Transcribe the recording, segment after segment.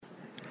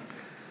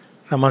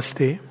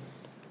Namaste.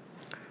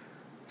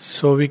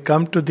 So we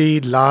come to the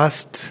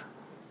last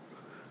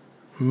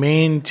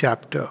main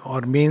chapter or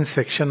main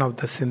section of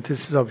the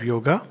synthesis of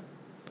yoga,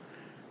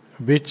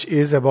 which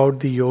is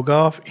about the yoga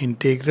of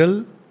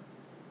integral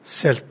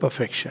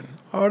self-perfection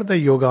or the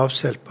yoga of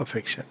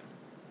self-perfection.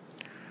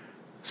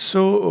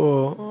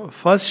 So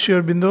first Sri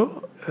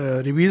Aurobindo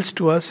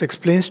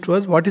explains to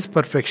us what is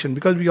perfection,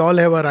 because we all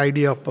have our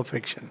idea of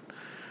perfection.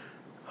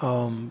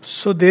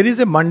 So there is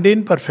a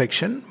mundane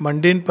perfection.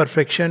 Mundane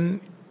perfection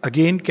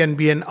again can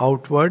be an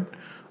outward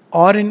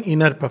or an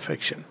inner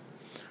perfection.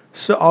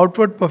 So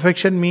outward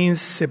perfection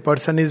means a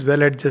person is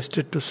well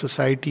adjusted to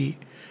society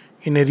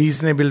in a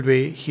reasonable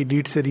way. He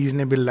leads a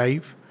reasonable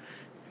life,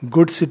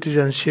 good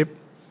citizenship.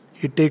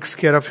 He takes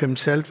care of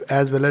himself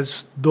as well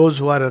as those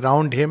who are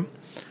around him.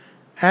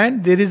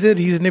 And there is a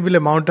reasonable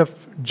amount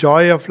of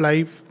joy of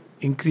life,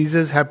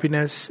 increases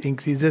happiness,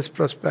 increases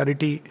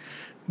prosperity,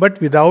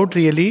 but without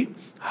really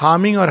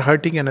harming or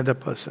hurting another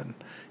person.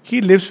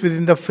 He lives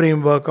within the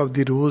framework of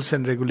the rules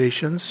and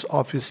regulations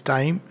of his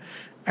time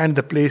and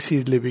the place he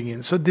is living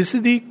in. So this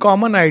is the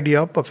common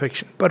idea of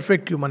perfection,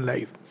 perfect human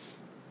life.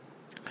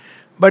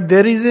 But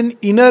there is an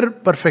inner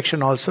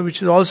perfection also,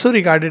 which is also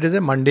regarded as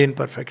a mundane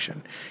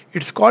perfection.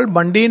 It's called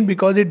mundane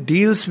because it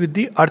deals with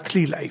the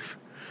earthly life.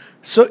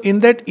 So in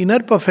that inner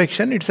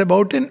perfection, it's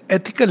about an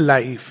ethical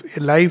life,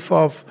 a life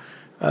of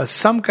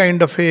some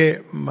kind of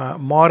a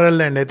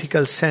moral and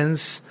ethical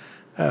sense,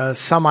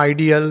 some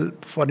ideal,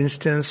 for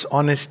instance,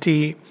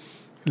 honesty,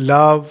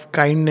 love,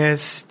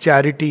 kindness,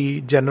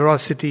 charity,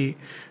 generosity.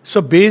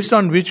 So based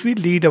on which we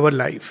lead our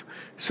life.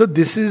 So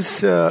this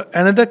is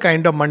another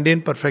kind of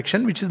mundane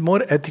perfection, which is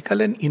more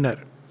ethical and inner.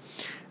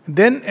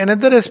 Then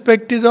another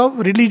aspect is of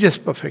religious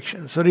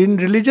perfection. So in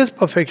religious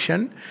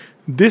perfection,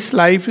 this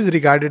life is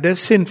regarded as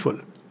sinful.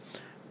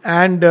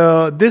 And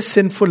this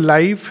sinful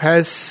life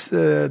has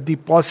the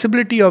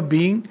possibility of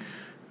being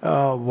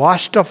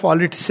washed of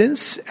all its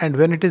sins. And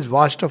when it is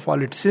washed of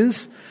all its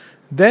sins,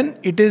 then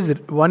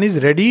one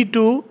is ready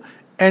to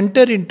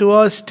enter into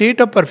a state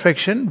of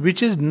perfection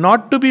which is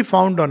not to be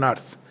found on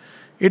earth.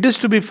 It is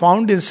to be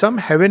found in some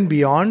heaven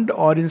beyond,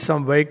 or in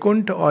some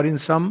Vaikuntha, or in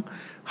some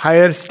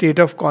higher state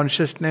of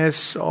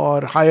consciousness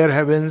or higher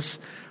heavens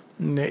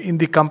in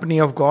the company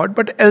of God,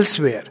 but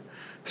elsewhere.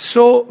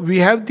 So we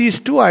have these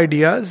two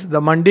ideas,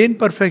 the mundane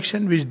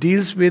perfection which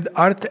deals with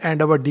earth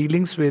and our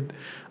dealings with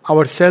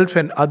ourselves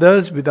and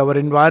others, with our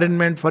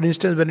environment. For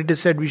instance, when it is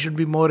said we should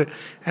be more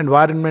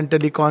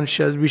environmentally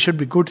conscious, we should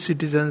be good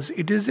citizens,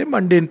 it is a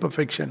mundane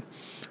perfection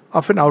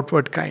of an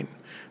outward kind.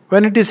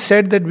 When it is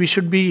said that we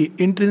should be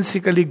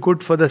intrinsically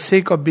good for the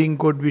sake of being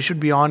good, we should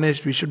be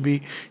honest, we should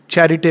be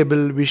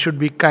charitable, we should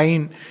be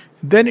kind,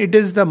 then it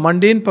is the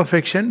mundane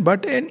perfection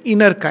but an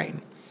inner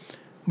kind.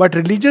 But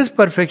religious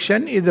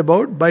perfection is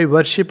about by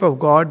worship of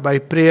God, by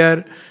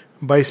prayer,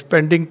 by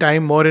spending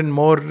time more and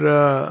more,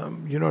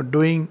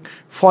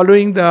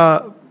 following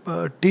the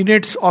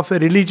tenets of a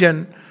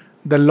religion,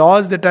 the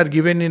laws that are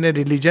given in a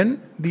religion.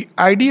 The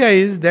idea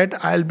is that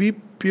I'll be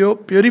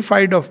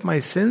purified of my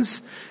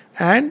sins,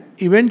 and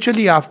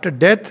eventually after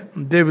death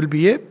there will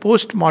be a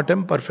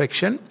post-mortem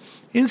perfection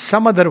in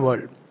some other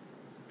world,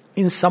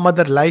 in some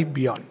other life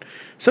beyond.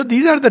 So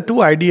these are the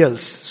two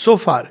ideals so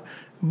far.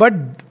 But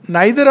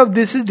neither of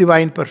this is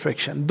divine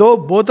perfection, though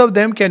both of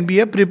them can be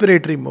a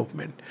preparatory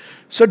movement.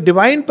 So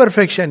divine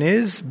perfection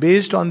is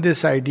based on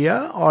this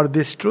idea or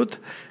this truth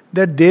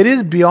that there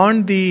is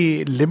beyond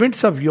the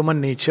limits of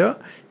human nature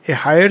a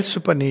higher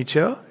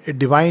supernature, a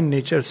divine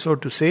nature, so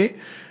to say,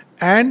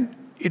 and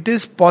it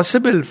is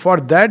possible for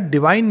that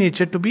divine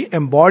nature to be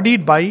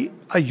embodied by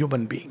a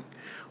human being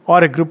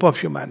or a group of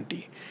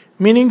humanity.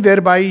 Meaning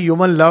thereby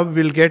human love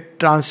will get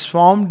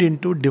transformed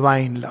into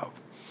divine love.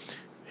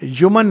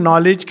 Human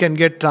knowledge can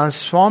get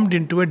transformed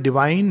into a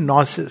divine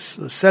gnosis,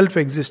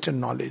 self-existent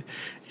knowledge.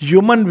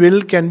 Human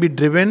will can be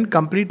driven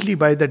completely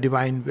by the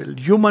divine will.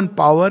 Human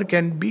power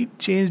can be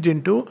changed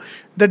into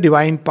the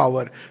divine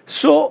power.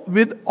 So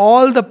with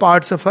all the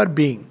parts of our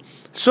being.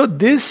 So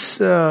this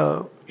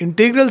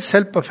integral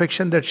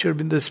self-perfection that Sri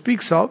Aurobindo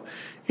speaks of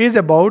is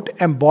about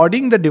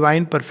embodying the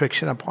divine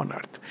perfection upon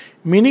earth.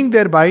 Meaning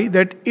thereby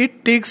that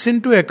it takes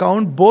into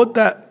account both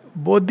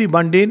the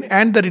mundane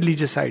and the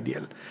religious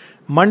ideal.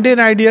 Mundane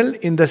ideal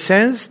in the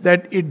sense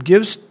that it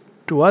gives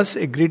to us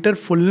a greater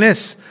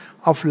fullness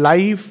of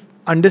life,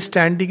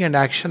 understanding and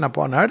action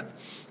upon earth.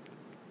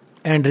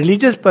 And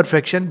religious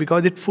perfection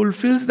because it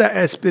fulfills the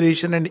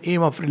aspiration and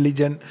aim of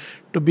religion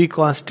to be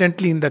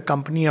constantly in the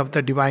company of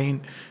the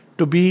divine,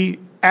 to be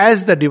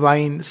as the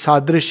divine,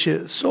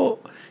 sadrishya. So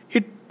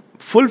it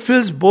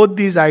fulfills both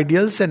these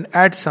ideals and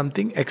adds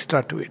something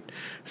extra to it.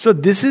 So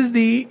this is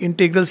the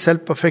integral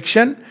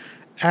self-perfection,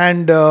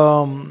 and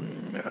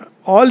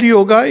all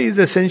yoga is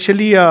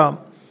essentially a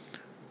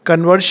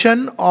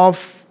conversion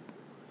of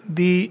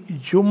the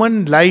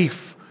human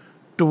life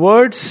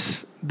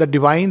towards the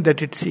divine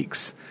that it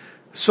seeks.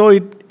 So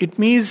it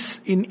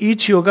means in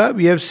each yoga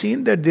we have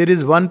seen that there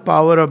is one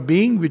power of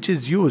being which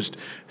is used.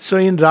 So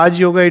in Raj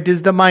Yoga it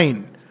is the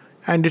mind.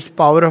 and its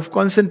power of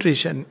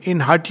concentration. In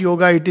Hatha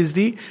Yoga, it is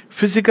the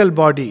physical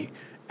body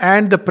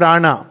and the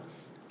prana.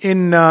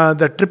 In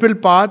the triple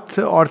path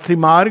or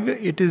Trimarg,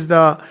 it is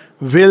the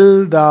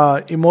will,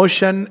 the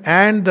emotion,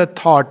 and the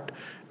thought.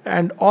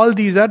 And all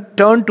these are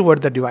turned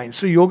toward the divine.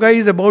 So yoga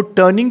is about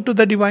turning to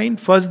the divine.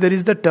 First there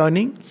is the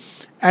turning,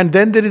 and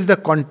then there is the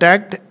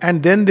contact,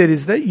 and then there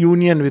is the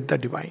union with the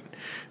divine.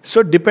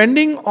 So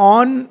depending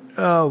on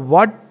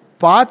what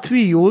path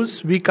we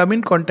use, we come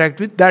in contact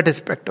with that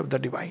aspect of the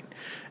divine.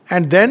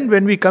 And then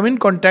when we come in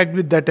contact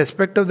with that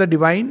aspect of the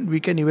divine,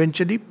 we can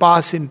eventually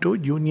pass into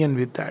union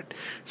with that.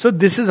 So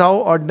this is how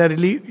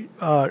ordinarily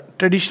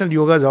traditional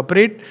yogas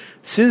operate.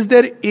 Since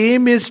their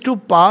aim is to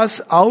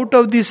pass out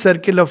of the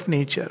circle of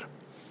nature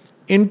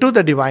into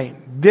the divine,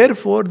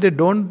 therefore they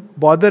don't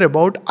bother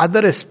about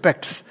other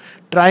aspects,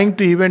 trying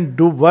to even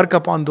do work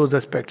upon those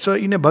aspects. So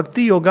in a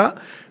bhakti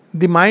yoga,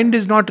 the mind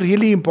is not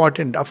really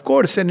important. Of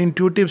course, an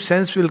intuitive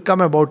sense will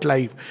come about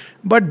life.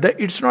 But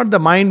it's not the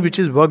mind which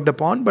is worked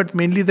upon, but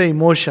mainly the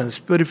emotions,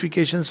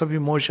 purifications of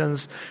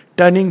emotions,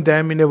 turning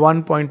them in a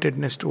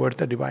one-pointedness towards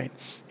the divine.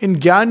 In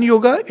Jnana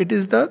Yoga, it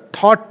is the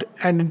thought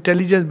and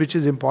intelligence which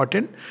is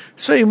important.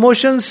 So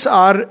emotions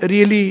are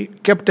really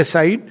kept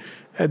aside.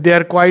 They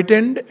are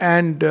quietened,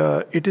 and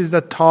it is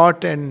the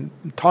thought and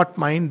thought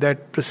mind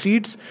that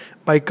proceeds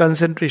by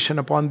concentration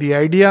upon the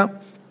idea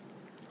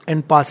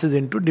and passes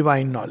into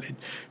divine knowledge.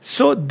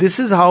 So this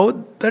is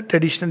how the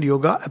traditional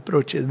yoga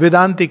approaches,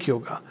 Vedantic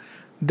yoga.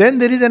 Then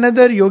there is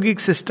another yogic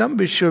system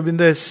which Sri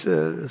Aurobindo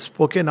has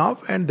spoken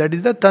of, and that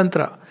is the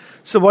Tantra.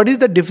 So what is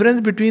the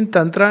difference between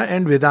Tantra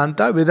and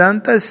Vedanta?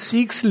 Vedanta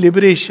seeks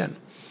liberation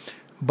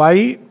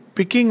by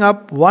picking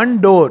up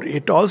one door.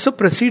 It also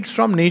proceeds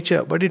from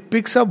nature, but it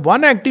picks up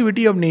one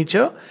activity of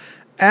nature,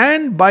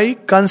 and by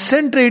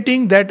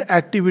concentrating that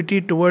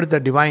activity toward the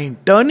divine,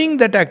 turning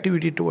that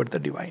activity toward the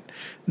divine,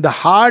 the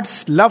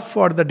heart's love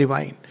for the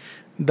divine,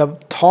 the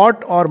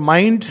thought or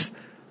mind's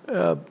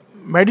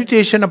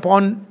meditation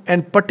upon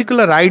a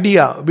particular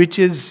idea which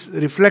is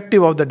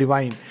reflective of the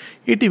divine,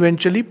 it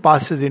eventually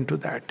passes into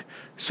that.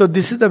 So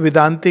this is the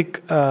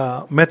Vedantic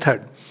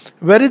method.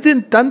 Whereas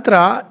in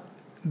Tantra,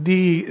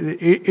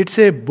 it's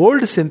a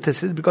bold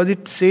synthesis, because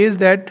it says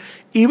that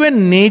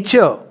even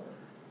nature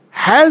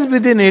has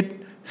within it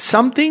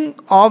something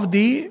of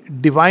the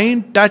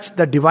divine touch,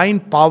 the divine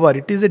power.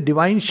 It is a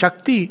divine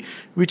Shakti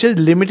which has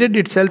limited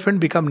itself and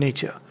become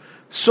nature.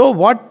 So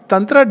what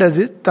Tantra does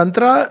is,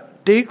 Tantra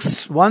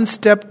takes one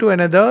step to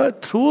another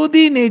through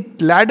the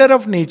ladder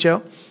of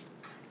nature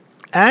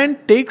and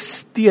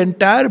takes the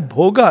entire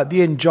bhoga,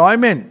 the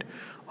enjoyment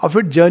of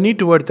its journey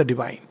toward the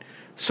divine.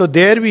 So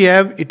there we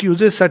have, it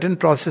uses certain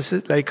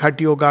processes like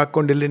Hatha Yoga,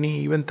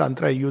 Kundalini, even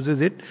Tantra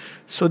uses it.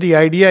 So the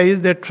idea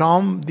is that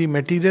from the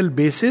material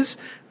basis,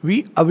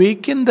 we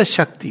awaken the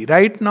Shakti.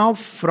 Right now,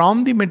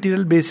 from the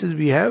material basis,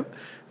 we have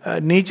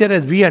nature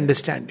as we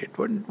understand it,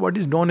 what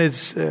is known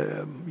as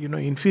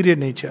inferior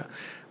nature.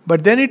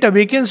 But then it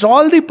awakens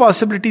all the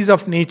possibilities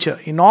of nature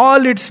in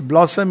all its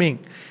blossoming,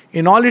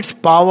 in all its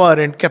power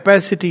and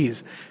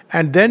capacities.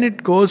 And then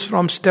it goes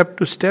from step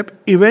to step,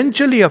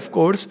 eventually, of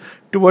course,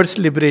 towards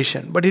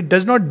liberation. But it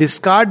does not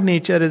discard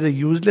nature as a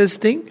useless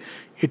thing.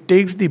 It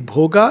takes the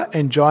bhoga,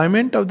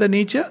 enjoyment of the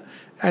nature,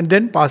 and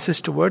then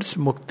passes towards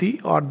mukti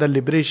or the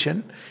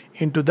liberation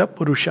into the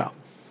purusha.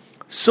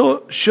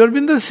 So Sri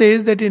Aurobindo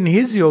says that in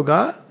his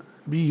yoga,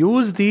 we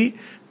use the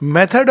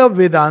method of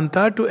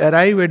Vedanta to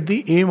arrive at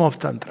the aim of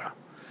Tantra.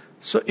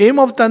 So aim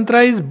of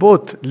Tantra is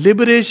both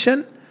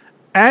liberation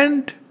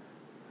and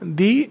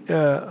the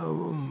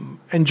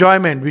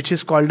enjoyment, which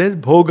is called as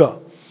bhoga.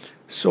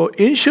 So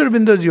in Sri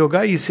Aurobindo's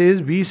yoga, he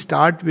says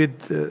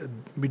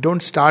we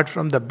don't start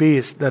from the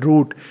base, the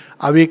root,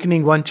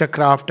 awakening one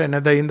chakra after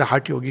another in the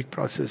Hatha Yogic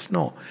process.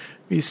 No.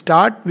 We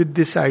start with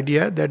this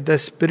idea that the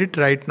spirit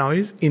right now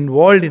is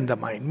involved in the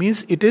mind.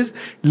 Means it is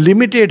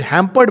limited,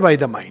 hampered by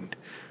the mind.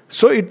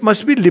 So it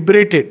must be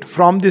liberated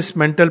from this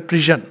mental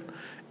prison.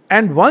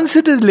 And once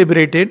it is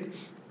liberated,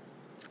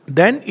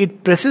 then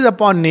it presses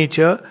upon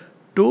nature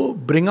to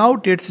bring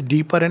out its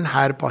deeper and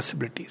higher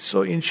possibilities.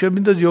 So in Sri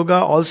Aurobindo's yoga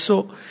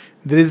also,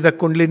 there is the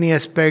Kundalini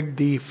aspect,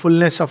 the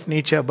fullness of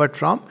nature, but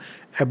from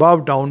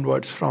above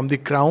downwards, from the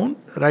crown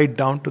right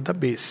down to the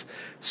base.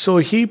 So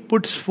he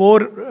puts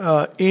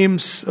four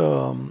aims,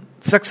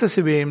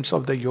 successive aims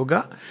of the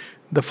yoga.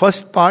 The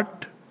first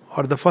part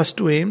or the first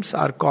two aims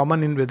are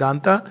common in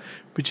Vedanta,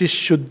 which is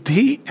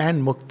Shuddhi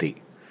and Mukti.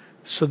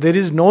 So there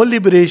is no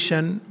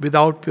liberation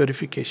without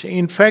purification.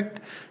 In fact,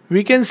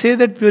 we can say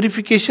that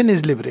purification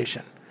is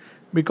liberation,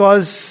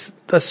 because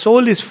the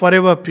soul is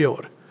forever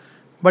pure.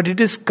 But it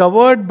is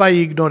covered by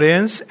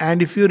ignorance,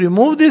 and if you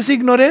remove this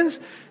ignorance,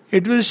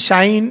 it will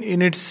shine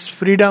in its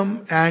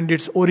freedom and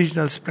its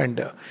original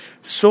splendor.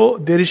 So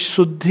there is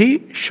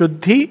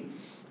Shuddhi,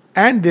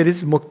 and there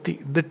is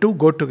Mukti. The two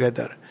go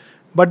together.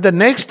 But the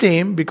next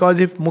aim, because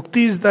if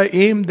Mukti is the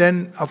aim,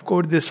 then of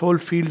course this whole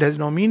field has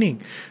no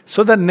meaning.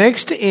 So the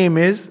next aim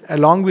is,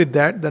 along with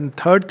that, the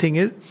third thing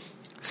is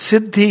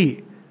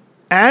Siddhi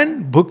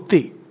and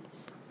Bhukti.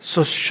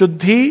 So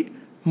Shuddhi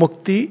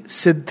Mukti,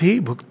 Siddhi,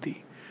 Bhukti.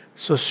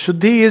 So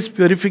Shuddhi is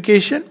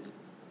purification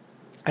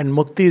and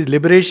Mukti is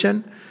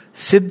liberation.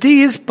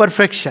 Siddhi is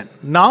perfection.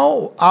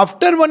 Now,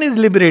 after one is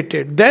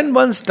liberated, then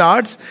one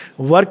starts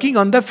working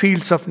on the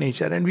fields of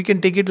nature. And we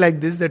can take it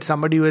like this, that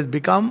somebody who has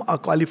become a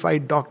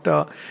qualified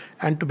doctor,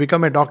 and to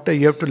become a doctor,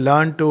 you have to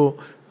learn to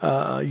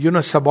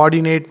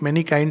subordinate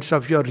many kinds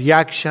of your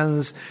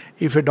reactions.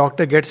 If a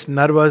doctor gets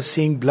nervous,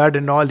 seeing blood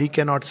and all, he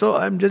cannot. So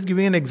I'm just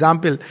giving an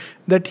example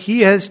that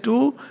he has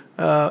to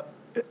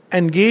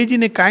engage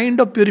in a kind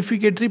of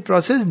purificatory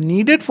process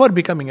needed for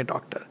becoming a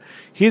doctor.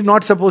 He is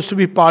not supposed to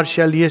be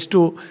partial. He has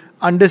to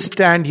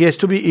understand. He has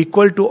to be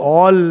equal to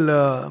all,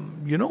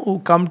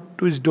 who come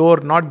to his door,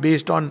 not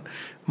based on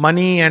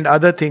money and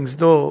other things.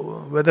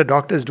 Though whether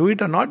doctors do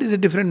it or not is a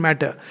different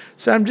matter.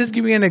 So I'm just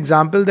giving an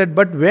example that,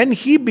 but when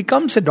he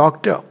becomes a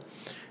doctor,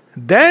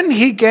 then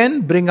he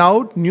can bring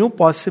out new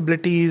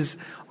possibilities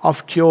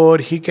of cure.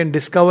 He can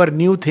discover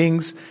new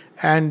things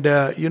and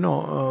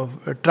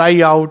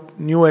try out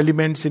new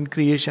elements in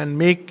creation,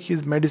 make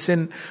his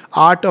medicine,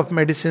 art of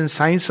medicine,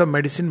 science of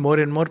medicine more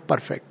and more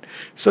perfect.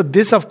 So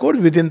this, of course,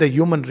 within the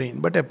human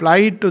range, but apply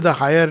it to the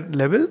higher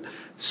level.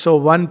 So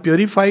one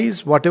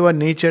purifies whatever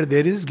nature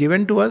there is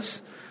given to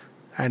us,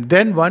 and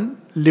then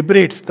one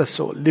liberates the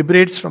soul,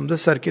 liberates from the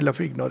circle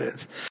of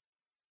ignorance.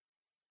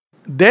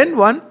 Then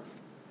one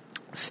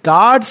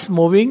starts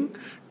moving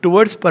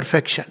towards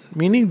perfection,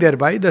 meaning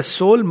thereby the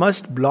soul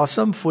must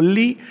blossom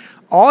fully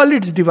all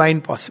its divine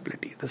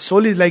possibility. The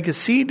soul is like a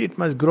seed, it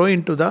must grow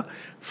into the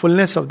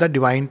fullness of the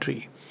divine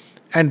tree.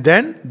 And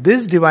then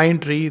this divine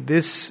tree,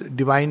 this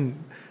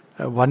divine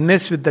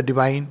oneness with the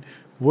divine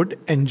would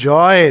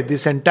enjoy.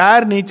 This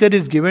entire nature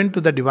is given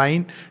to the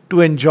divine to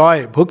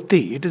enjoy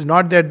bhukti. It is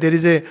not that there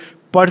is a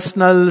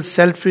personal,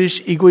 selfish,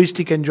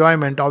 egoistic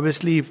enjoyment.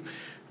 Obviously, if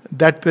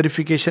that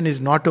purification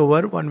is not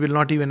over, one will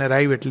not even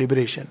arrive at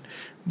liberation.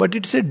 But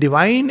it's a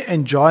divine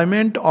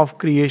enjoyment of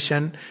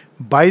creation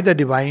by the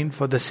divine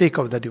for the sake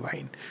of the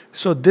divine.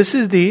 So this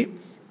is the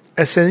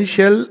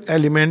essential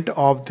element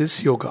of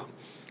this yoga.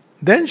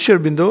 Then Sri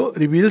Aurobindo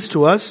reveals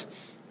to us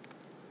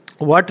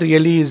what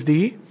really is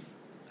the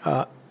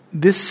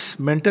this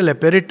mental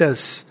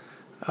apparatus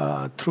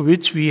through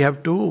which we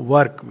have to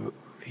work.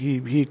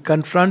 He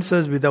confronts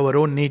us with our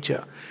own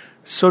nature.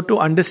 So to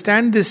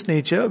understand this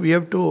nature, we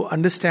have to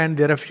understand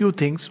there are few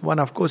things. One,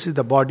 of course, is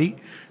the body,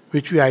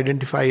 which we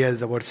identify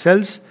as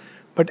ourselves.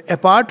 But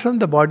apart from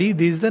the body,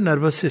 there is the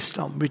nervous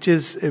system, which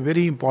is a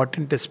very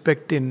important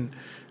aspect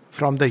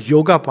from the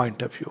yoga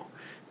point of view.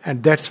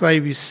 And that's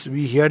why we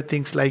hear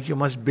things like you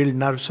must build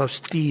nerves of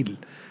steel.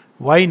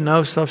 Why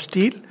nerves of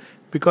steel?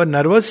 Because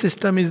nervous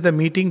system is the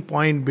meeting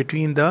point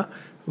between the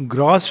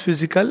gross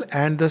physical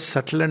and the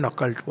subtle and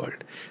occult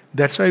world.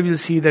 That's why we'll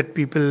see that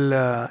people,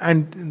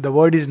 and the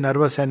word is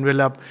nervous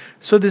envelope.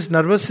 So this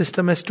nervous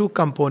system has two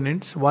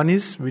components. One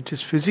is which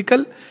is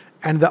physical,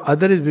 and the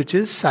other is which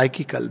is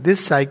psychical.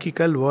 This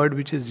psychical word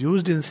which is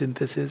used in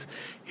synthesis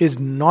is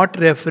not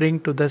referring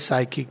to the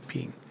psychic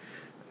being.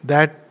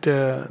 That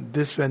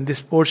when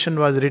this portion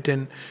was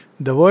written,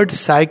 the word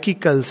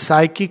psychical,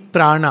 psychic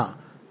prana,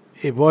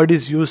 a word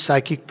is used,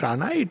 psychic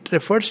prana, it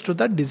refers to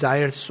the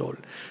desired soul.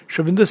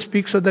 Sri Aurobindo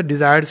speaks of the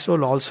desired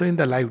soul also in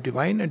the Life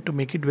Divine, and to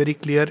make it very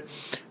clear,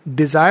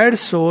 desired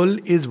soul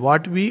is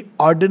what we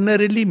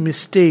ordinarily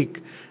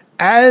mistake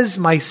as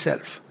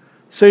myself.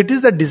 So it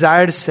is the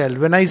desired self.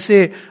 When I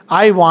say,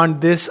 I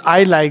want this,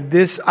 I like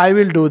this, I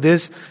will do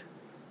this,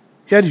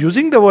 you are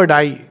using the word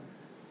I.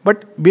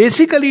 But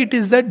basically it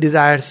is the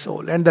desired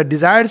soul. And the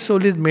desired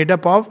soul is made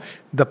up of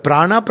the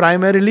prana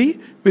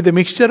primarily, with a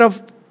mixture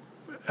of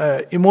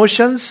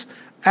emotions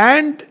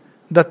and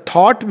the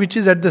thought which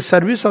is at the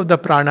service of the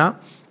prana,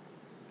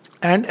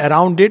 and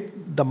around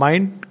it the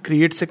mind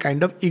creates a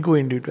kind of ego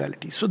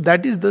individuality. So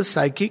that is the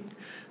psychic,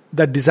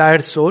 the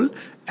desired soul,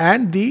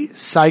 and the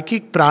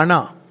psychic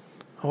prana.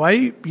 Why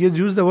you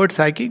use the word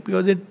psychic?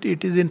 Because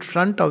it is in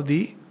front of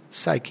the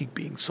psychic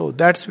being. So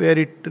that's where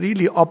it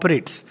really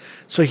operates.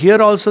 So here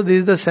also there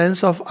is the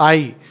sense of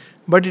I,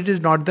 but it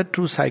is not the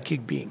true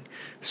psychic being.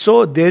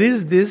 So there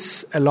is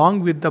this,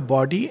 along with the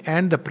body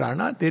and the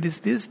prana, there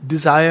is this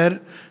desire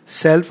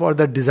self, or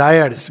the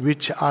desires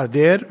which are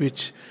there,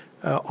 which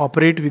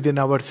operate within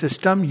our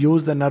system,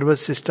 use the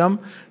nervous system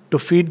to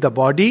feed the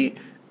body,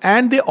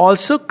 and they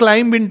also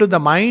climb into the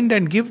mind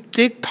and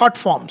take thought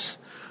forms.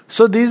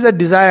 So this is a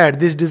desire.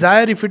 This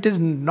desire, if it is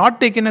not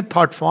taken a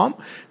thought form,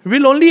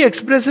 will only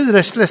express as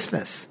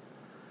restlessness.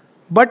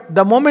 But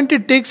the moment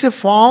it takes a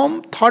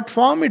form, thought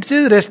form, it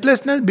says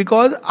restlessness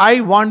because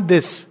I want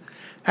this.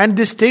 And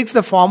this takes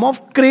the form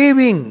of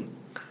craving,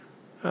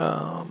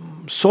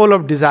 soul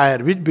of desire,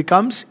 which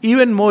becomes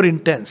even more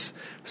intense.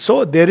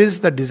 So there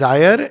is the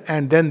desire,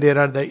 and then there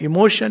are the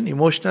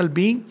emotional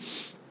being,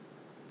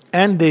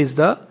 and there is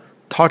the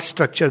thought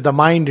structure, the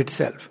mind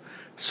itself.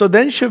 So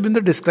then Sri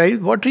Aurobindo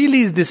describes what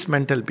really is this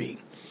mental being.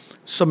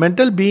 So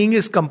mental being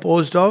is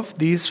composed of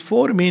these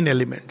four main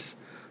elements.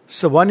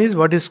 So one is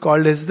what is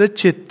called as the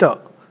chitta.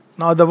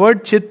 Now the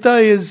word chitta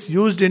is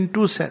used in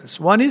two senses.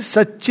 One is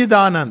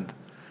Satchidanand,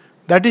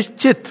 that is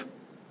Chit.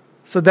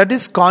 So that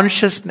is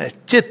consciousness,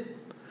 chit.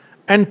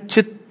 And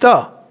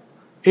chitta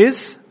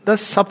is the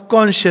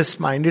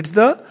subconscious mind. It's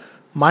the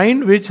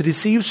mind which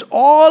receives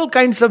all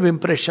kinds of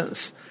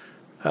impressions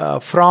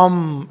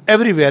from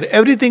everywhere.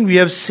 Everything we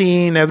have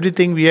seen,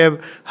 everything we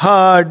have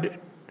heard,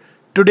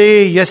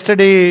 today,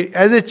 yesterday,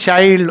 as a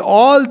child,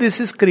 all this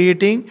is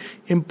creating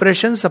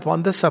impressions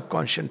upon the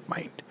subconscious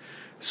mind.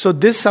 So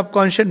this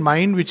subconscious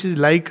mind, which is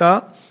like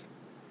a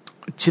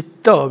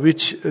chitta,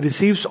 which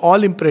receives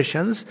all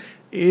impressions,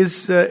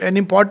 is an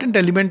important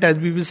element, as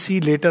we will see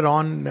later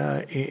on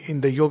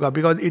in the yoga,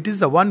 because it is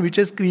the one which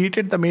has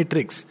created the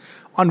matrix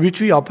on which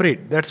we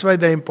operate. That's why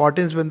the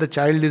importance when the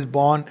child is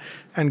born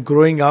and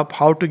growing up,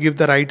 how to give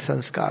the right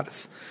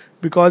sanskars.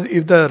 Because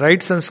if the right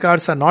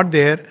sanskars are not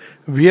there,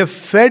 we have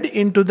fed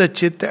into the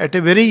chitta at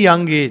a very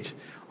young age,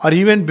 or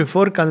even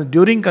before,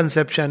 during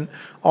conception,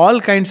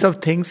 all kinds of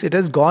things, it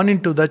has gone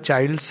into the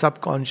child's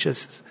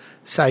subconscious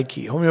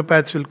psyche.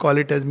 Homeopaths will call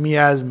it as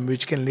miasm,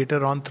 which can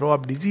later on throw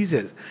up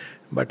diseases.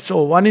 But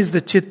so one is the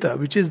chitta,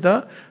 which is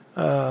the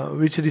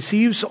which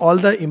receives all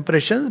the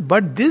impressions.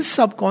 But this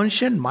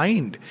subconscious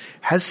mind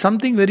has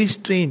something very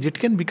strange. It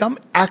can become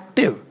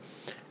active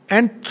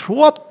and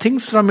throw up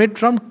things from it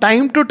from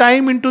time to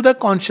time into the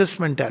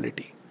conscious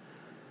mentality.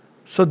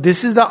 So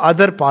this is the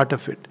other part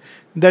of it.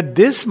 That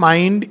this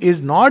mind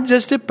is not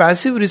just a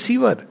passive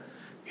receiver.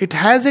 It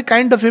has a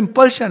kind of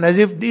impulsion, as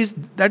if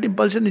that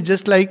impulsion is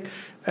just like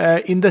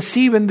in the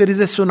sea when there is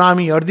a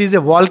tsunami or there is a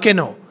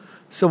volcano.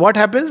 So what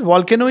happens?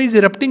 Volcano is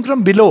erupting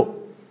from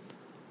below.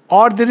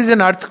 Or there is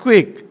an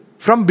earthquake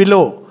from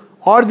below.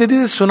 Or there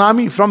is a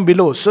tsunami from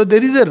below. So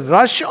there is a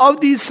rush of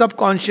these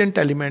subconscious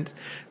elements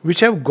which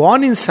have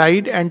gone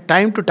inside, and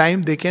time to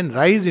time they can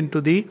rise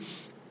into the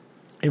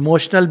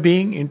emotional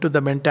being, into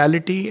the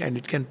mentality, and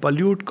it can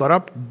pollute,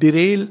 corrupt,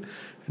 derail,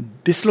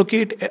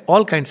 dislocate,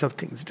 all kinds of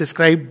things.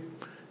 Described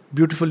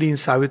beautifully in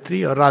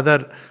Savitri, or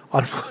rather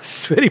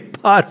almost very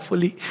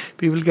powerfully.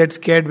 People get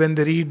scared when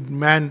they read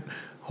man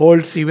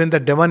holds even the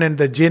demon and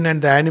the jinn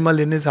and the animal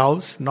in his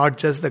house, not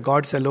just the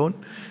gods alone.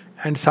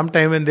 And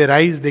sometime when they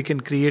rise, they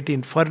can create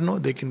inferno,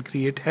 they can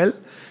create hell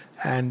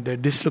and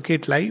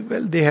dislocate life.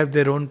 Well, they have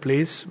their own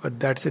place, but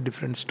that's a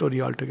different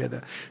story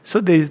altogether. So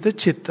there is the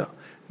chitta.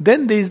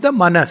 Then there is the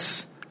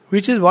manas,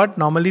 which is what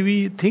normally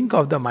we think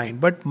of the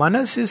mind. But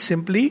manas is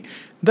simply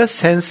the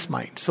sense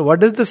mind. So what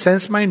does the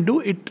sense mind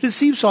do? It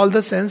receives all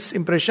the sense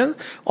impressions,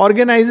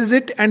 organizes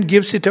it and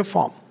gives it a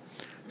form.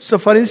 So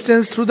for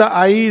instance, through the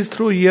eyes,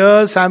 through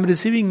ears, I am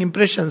receiving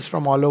impressions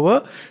from all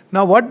over.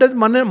 Now what does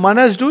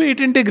manas do? It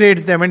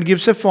integrates them and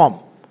gives a form,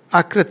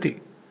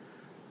 akriti.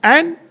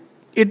 And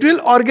it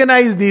will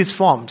organize these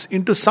forms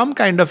into some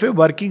kind of a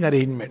working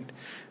arrangement.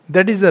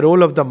 That is the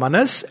role of the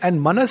manas, and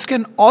manas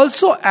can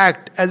also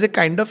act as a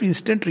kind of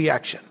instant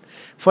reaction.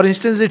 For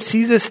instance, it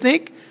sees a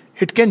snake,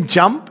 it can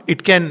jump,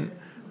 it can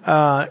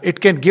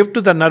give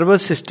to the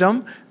nervous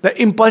system the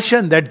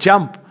impulsion that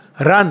jump,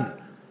 run,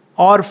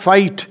 or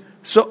fight.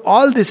 So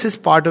all this is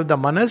part of the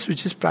manas,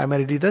 which is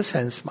primarily the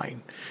sense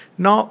mind.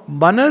 Now,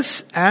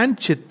 manas and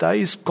chitta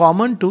is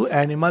common to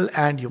animal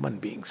and human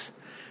beings.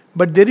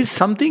 But there is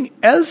something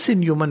else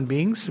in human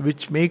beings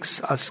which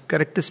makes us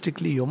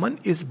characteristically human,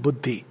 is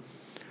buddhi.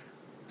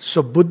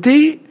 So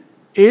buddhi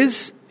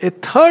is a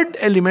third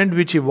element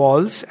which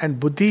evolves, and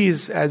buddhi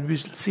is, as we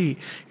shall see,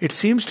 it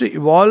seems to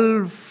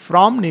evolve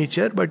from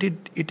nature, but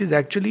it is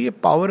actually a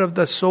power of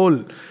the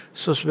soul.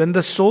 So when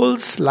the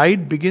soul's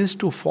light begins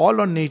to fall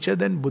on nature,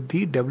 then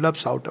buddhi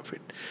develops out of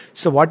it.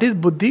 So what is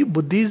buddhi?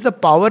 Buddhi is the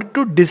power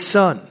to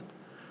discern.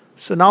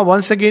 So now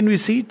once again we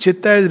see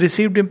chitta has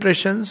received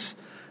impressions,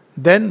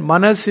 then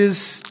manas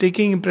is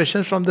taking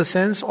impressions from the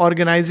sense,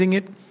 organizing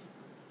it.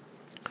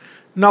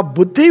 Now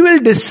buddhi will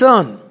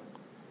discern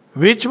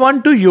which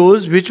one to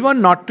use, which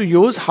one not to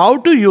use, how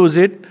to use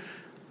it,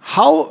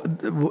 how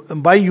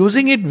by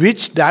using it,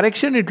 which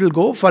direction it will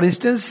go. For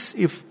instance,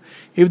 if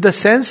the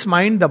sense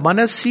mind, the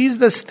manas sees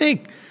the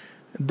snake,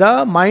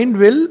 the mind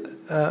will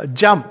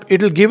jump.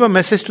 It will give a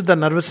message to the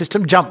nervous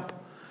system, jump.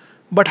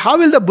 But how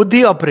will the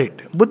buddhi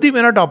operate? Buddhi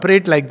may not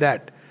operate like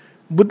that.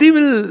 Buddhi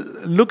will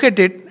look at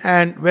it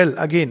and, well,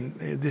 again,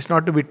 this is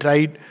not to be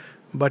tried,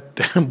 but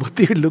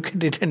buddhi will look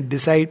at it and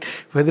decide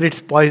whether it's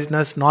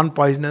poisonous,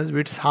 non-poisonous,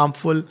 it's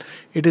harmful,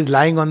 it is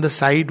lying on the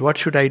side, what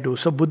should I do?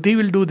 So buddhi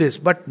will do this,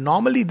 but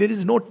normally there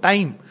is no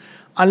time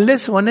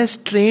unless one is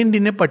trained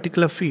in a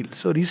particular field.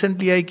 So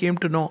recently I came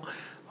to know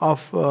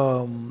of,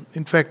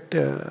 in fact,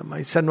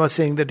 my son was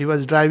saying that he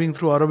was driving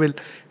through Auroville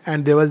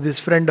and there was this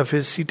friend of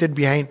his seated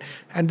behind,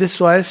 and this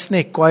saw a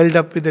snake coiled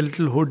up with a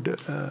little hood,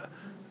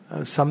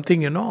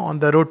 something, on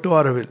the road to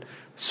Auroville.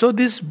 So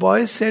this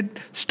boy said,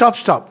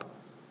 stop.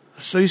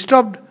 So he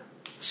stopped.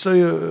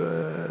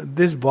 So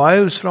this boy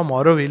who's from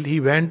Auroville, he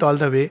went all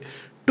the way,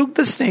 took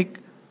the snake,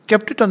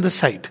 kept it on the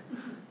side.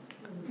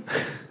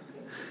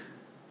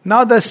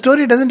 Now the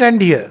story doesn't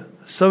end here.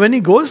 So when he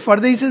goes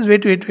further, he says,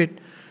 wait.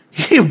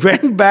 He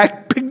went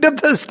back, picked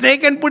up the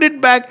snake and put it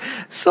back.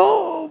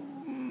 So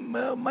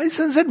my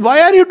son said,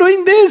 why are you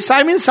doing this?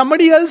 I mean,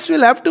 somebody else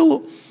will have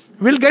to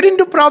we'll get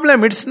into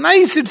problem. It's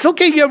nice, it's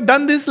okay, you have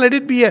done this, let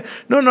it be.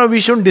 No,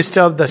 we shouldn't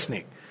disturb the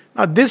snake.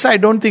 Now this I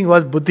don't think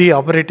was buddhi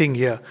operating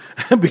here.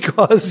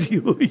 Because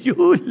you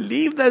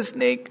leave the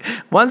snake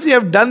once you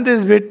have done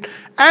this bit,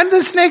 and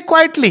the snake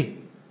quietly.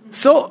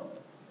 So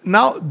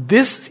now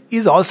this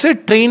is also a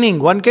training.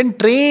 One can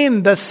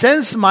train the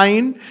sense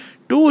mind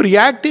to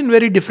react in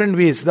very different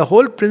ways. The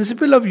whole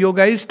principle of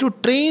yoga is to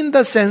train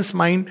the sense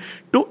mind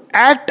to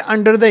act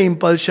under the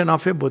impulsion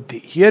of a buddhi.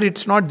 Here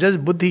it's not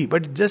just buddhi,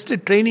 but just a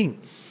training.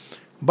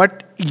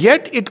 But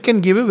yet it can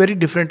give a very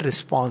different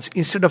response.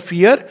 Instead of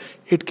fear,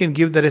 it can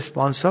give the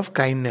response of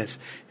kindness.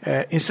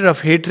 Instead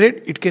of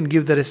hatred, it can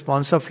give the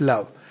response of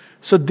love.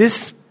 So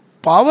this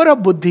power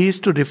of buddhi is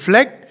to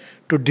reflect,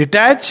 to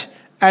detach,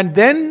 and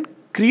then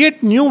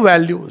create new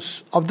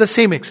values of the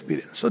same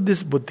experience. So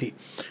this buddhi.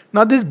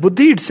 Now this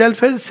buddhi itself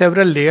has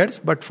several layers,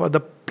 but for the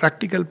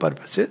practical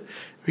purposes,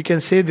 we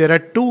can say there are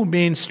two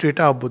main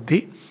strata of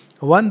buddhi.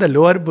 One, the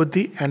lower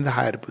buddhi, and the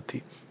higher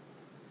buddhi.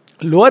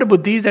 Lower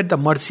buddhi is at the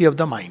mercy of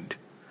the mind,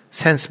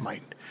 sense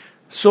mind.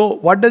 So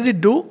what does it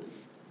do?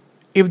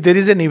 If there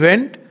is an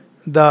event,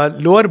 the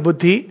lower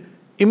buddhi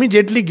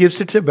immediately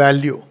gives it a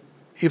value.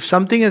 If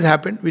something has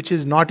happened which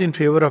is not in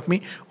favor of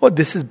me, oh,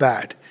 this is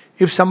bad.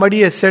 If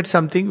somebody has said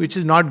something which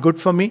is not good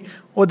for me,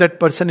 oh, that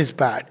person is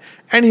bad.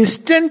 And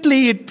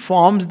instantly it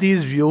forms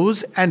these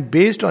views, and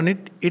based on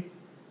it, it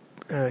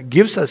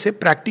gives us a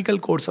practical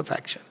course of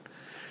action.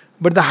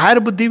 But the higher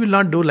buddhi will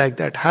not do like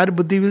that. Higher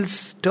buddhi will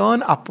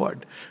turn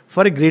upward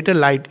for a greater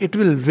light. It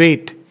will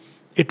wait.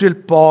 It will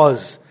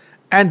pause.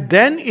 And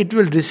then it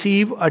will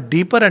receive a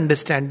deeper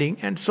understanding.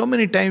 And so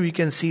many times we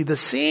can see the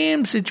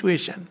same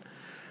situation.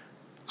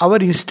 Our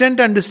instant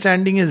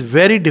understanding is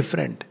very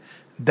different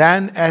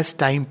than as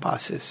time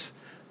passes.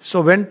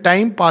 So when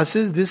time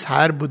passes, this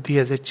higher buddhi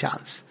has a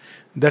chance.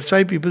 That's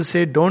why people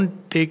say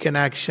don't take an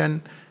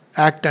action,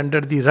 act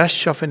under the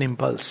rush of an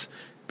impulse.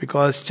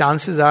 Because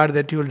chances are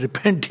that you will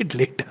repent it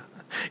later.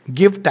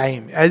 Give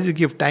time. As you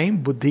give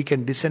time, buddhi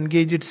can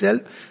disengage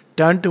itself,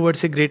 turn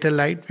towards a greater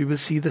light. We will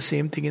see the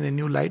same thing in a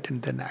new light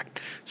and then act.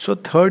 So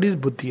third is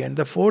buddhi. And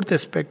the fourth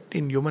aspect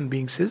in human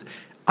beings is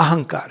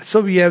ahankar.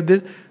 So we have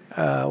this,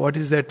 what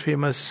is that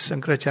famous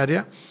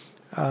Shankaracharya?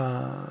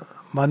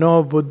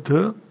 Mano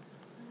buddha,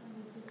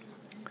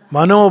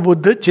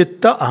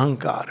 chitta,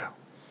 ahankar.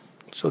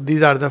 So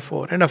these are the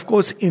four. And of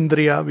course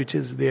indriya, which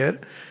is there.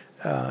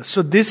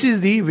 So this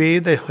is the way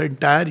the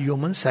entire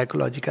human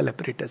psychological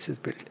apparatus is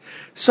built.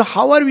 So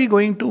how are we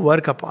going to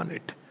work upon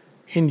it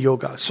in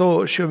yoga?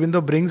 So Sri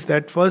Aurobindo brings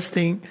that first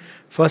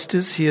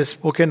is he has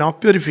spoken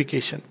of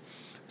purification.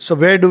 So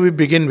where do we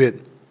begin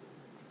with?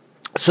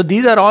 So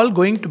these are all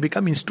going to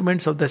become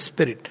instruments of the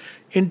spirit.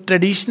 In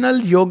traditional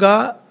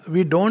yoga,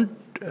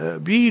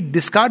 we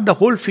discard the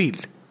whole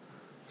field.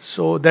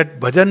 So that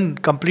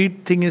bhajan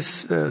complete thing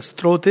is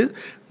stroth is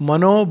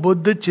mano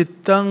buddha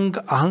chittang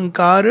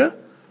ahankar.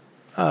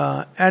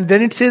 And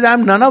then it says, I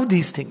am none of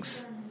these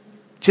things.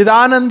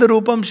 Chidananda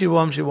Rupam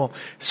Shivam.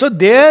 So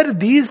there,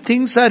 these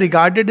things are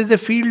regarded as a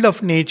field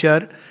of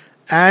nature,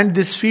 and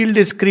this field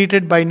is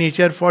created by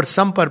nature for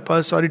some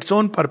purpose or its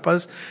own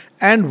purpose.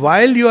 And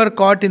while you are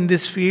caught in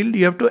this field,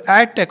 you have to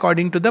act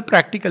according to the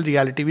practical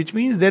reality, which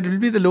means there will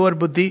be the lower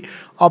buddhi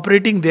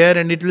operating there,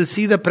 and it will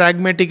see the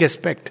pragmatic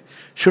aspect.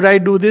 Should I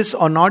do this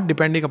or not,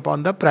 depending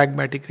upon the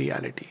pragmatic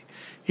reality.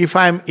 If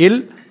I am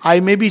ill, I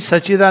may be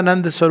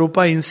Sachidananda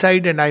Swarupa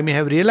inside and I may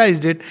have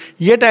realized it,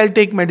 yet I'll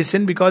take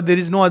medicine because there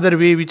is no other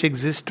way which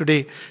exists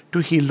today to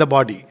heal the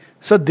body.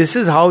 So this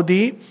is how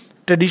the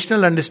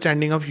traditional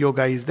understanding of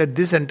yoga is, that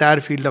this entire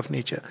field of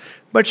nature.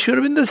 But Sri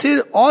Aurobindo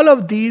says all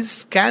of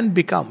these can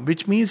become,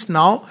 which means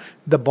now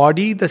the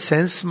body, the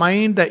sense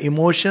mind, the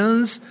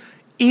emotions,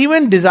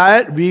 even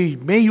desire, we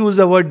may use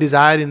the word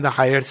desire in the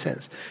higher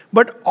sense,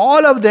 but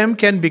all of them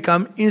can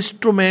become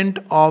instrument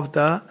of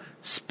the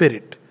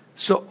spirit.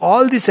 So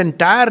all this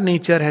entire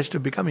nature has to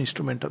become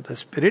instrument of the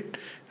spirit,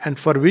 and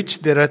for which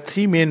there are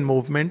three main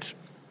movements.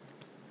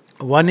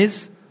 One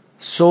is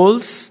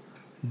soul's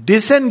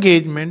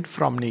disengagement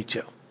from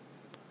nature.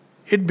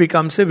 It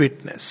becomes a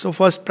witness. So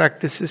first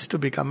practice is to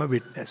become a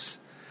witness.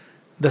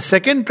 The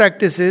second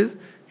practice is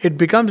it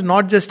becomes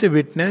not just a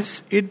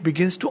witness, it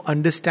begins to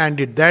understand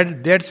it.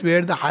 That's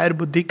where the higher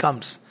buddhi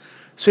comes.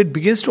 So it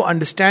begins to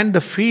understand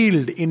the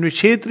field in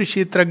which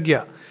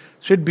Kshetragya.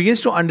 So it begins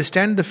to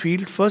understand the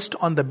field first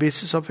on the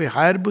basis of a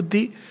higher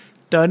buddhi,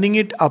 turning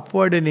it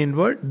upward and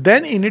inward,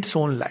 then in its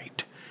own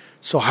light.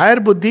 So higher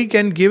buddhi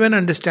can give an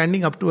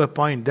understanding up to a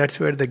point. That's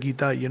where the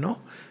Gita,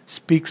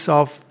 speaks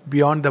of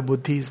beyond the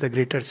buddhi is the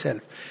greater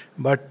self.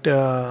 But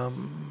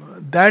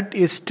that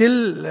is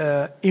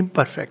still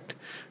imperfect.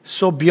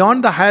 So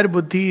beyond the higher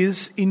buddhi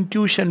is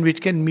intuition,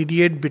 which can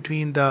mediate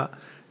between the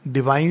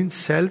divine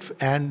self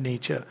and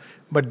nature.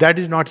 But that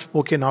is not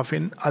spoken of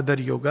in other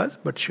yogas.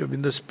 But Sri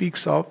Aurobindo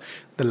speaks of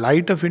the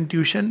light of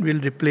intuition will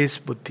replace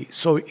buddhi.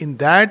 So in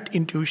that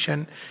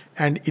intuition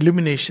and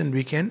illumination,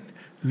 we can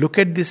look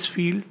at this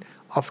field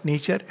of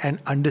nature and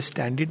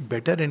understand it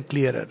better and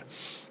clearer.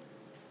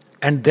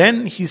 And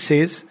then he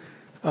says,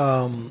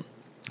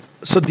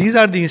 So these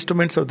are the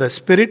instruments of the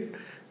spirit,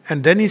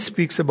 and then he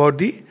speaks about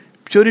the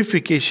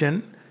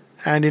purification,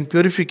 and in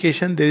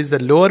purification there is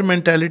the lower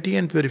mentality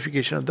and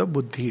purification of the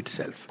buddhi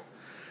itself.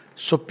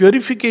 So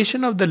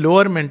purification of the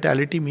lower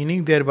mentality,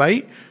 meaning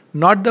thereby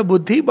not the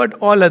buddhi but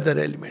all other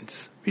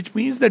elements, which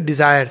means the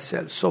desired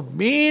self. So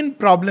main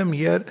problem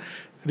here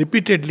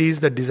repeatedly is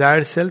the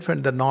desired self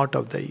and the knot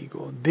of the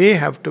ego. They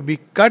have to be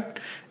cut,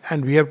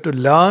 and we have to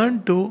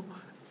learn to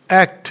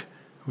act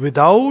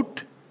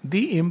without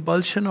the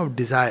impulsion of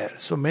desire.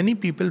 So many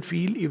people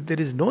feel if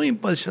there is no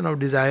impulsion of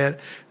desire,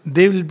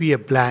 they will be a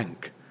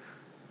blank.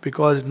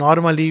 Because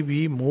normally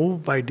we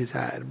move by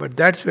desire. But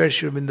that's where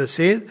Sri Aurobindo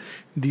says,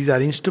 these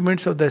are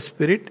instruments of the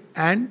spirit,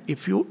 and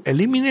if you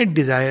eliminate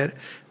desire,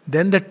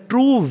 then the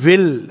true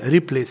will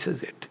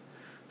replaces it.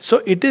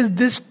 So it is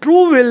this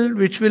true will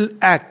which will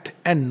act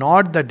and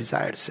not the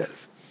desired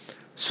self.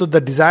 So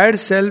the desired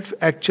self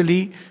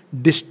actually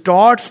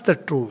distorts the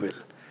true will.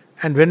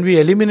 And when we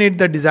eliminate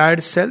the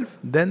desired self,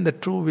 then the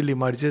true will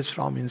emerges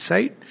from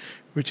inside,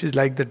 which is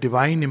like the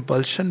divine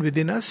impulsion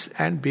within us,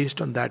 and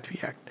based on that we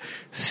act.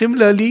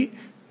 Similarly,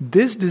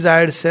 this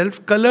desired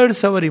self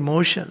colors our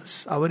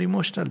emotions, our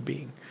emotional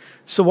being.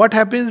 So what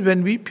happens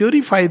when we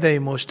purify the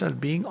emotional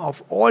being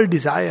of all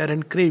desire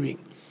and craving?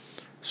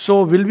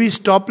 So will we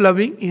stop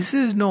loving? He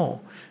says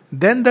no.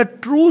 Then the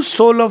true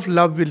soul of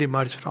love will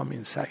emerge from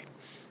inside.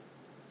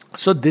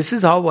 So this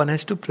is how one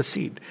has to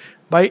proceed.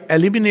 By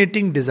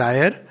eliminating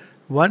desire,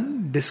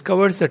 one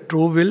discovers the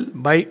true will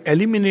by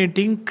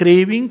eliminating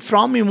craving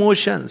from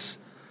emotions.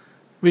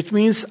 Which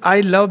means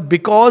I love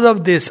because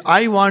of this,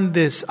 I want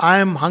this, I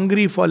am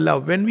hungry for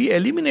love. When we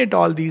eliminate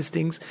all these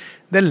things,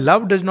 then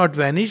love does not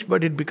vanish,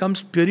 but it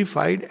becomes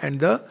purified, and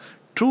the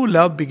true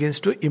love begins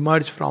to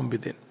emerge from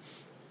within.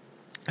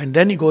 And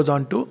then he goes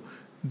on to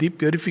the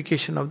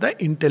purification of the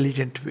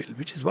intelligent will,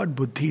 which is what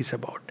buddhi is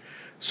about.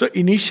 So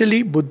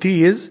initially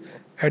buddhi is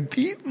at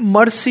the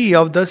mercy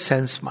of the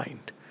sense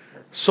mind.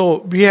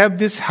 So we have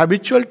this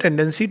habitual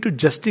tendency to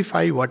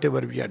justify whatever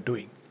we are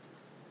doing.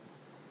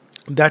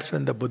 That's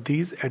when the buddhi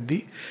is at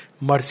the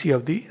mercy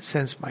of the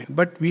sense mind.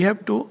 But we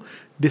have to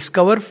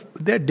discover,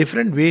 there are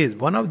different ways.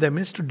 One of them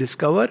is to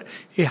discover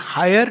a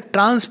higher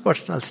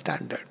transpersonal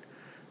standard.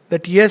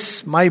 That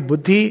yes, my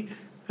buddhi,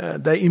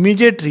 the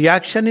immediate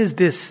reaction is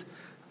this.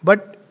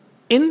 But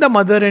in the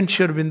mother and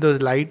Sri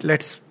Aurobindo's light,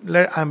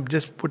 I'm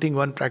just putting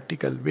one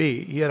practical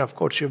way. Here of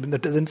course Sri Aurobindo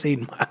doesn't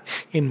say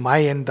in my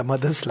and the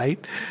mother's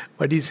light.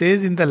 But he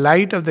says in the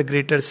light of the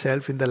greater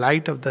self, in the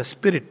light of the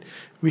spirit,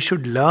 we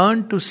should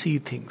learn to see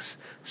things.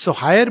 So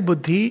higher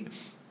buddhi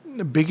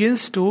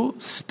begins to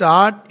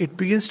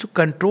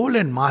control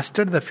and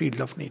master the field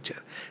of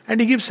nature. And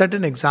he gives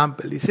certain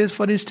example. He says,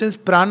 for instance,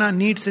 prana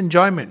needs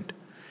enjoyment.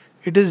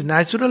 It is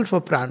natural for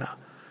prana.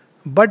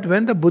 But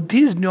when the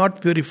buddhi is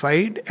not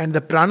purified and the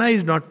prana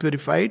is not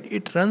purified,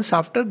 it runs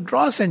after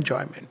gross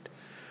enjoyment.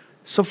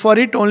 So for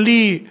it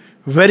only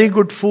very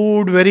good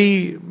food, or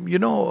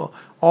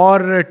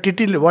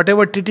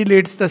whatever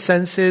titillates the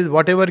senses,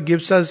 whatever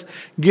gives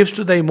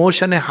to the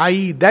emotion a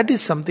high, that is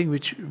something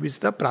which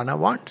the prana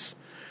wants.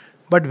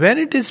 But when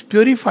it is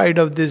purified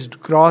of this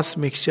gross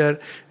mixture,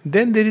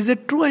 then there is a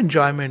true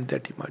enjoyment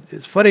that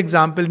emerges. For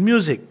example,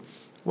 music.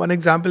 One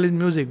example is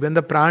music. When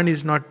the prana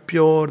is not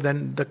pure,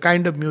 then the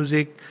kind of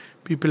music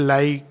people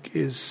like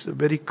is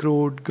very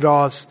crude,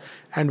 gross.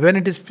 And when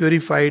it is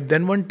purified,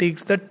 then one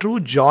takes the true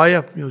joy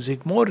of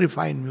music, more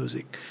refined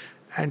music.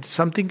 And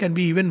something can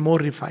be even more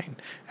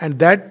refined. And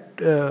that,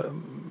 that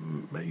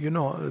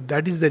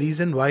is the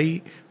reason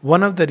why,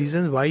 one of the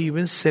reasons why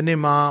even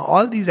cinema,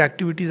 all these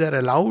activities are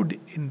allowed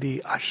in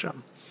the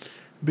ashram.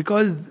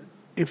 Because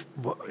if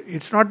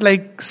it's not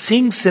like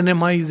seeing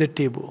cinema is a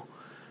taboo.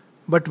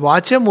 But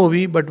watch a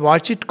movie, but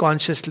watch it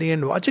consciously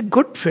and watch a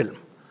good film.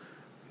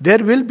 There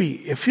will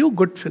be a few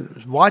good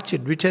films. Watch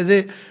it,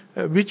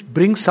 which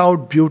brings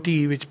out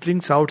beauty, which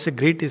brings out a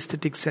great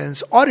aesthetic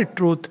sense, or a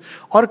truth,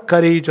 or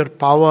courage, or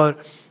power.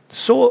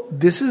 So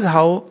this is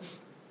how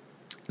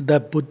the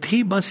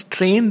buddhi must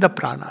train the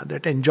prana.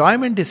 That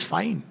enjoyment is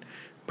fine,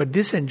 but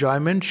this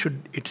enjoyment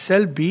should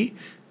itself be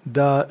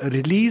the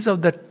release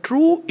of the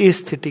true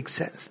aesthetic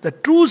sense, the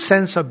true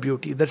sense of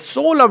beauty, the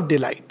soul of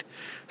delight.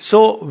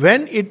 So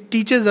when it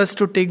teaches us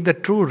to take the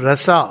true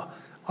rasa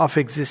of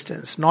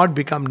existence, not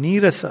become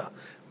nirasa,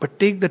 but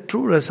take the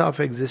true rasa of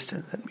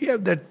existence. And we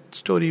have that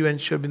story when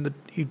Sri Aurobindo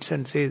eats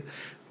and says,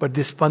 but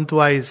this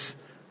pantua is,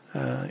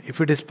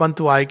 if it is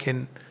pantua, I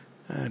can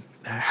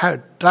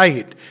try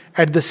it.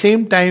 At the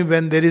same time,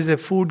 when there is a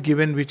food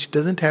given which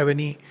doesn't have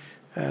any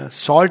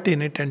salt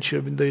in it, and Sri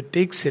Aurobindo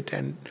takes it,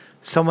 and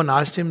someone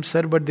asked him,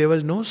 sir, but there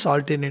was no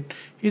salt in it.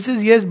 He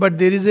says, yes, but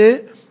there is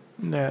a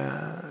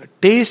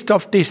taste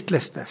of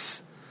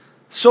tastelessness.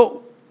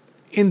 So,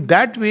 in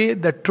that way,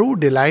 the true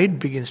delight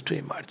begins to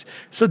emerge.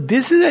 So,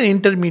 this is an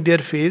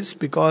intermediate phase,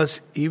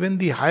 because even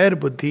the higher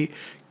buddhi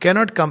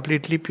cannot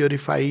completely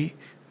purify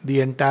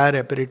the entire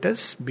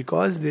apparatus,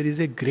 because there is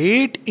a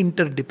great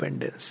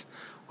interdependence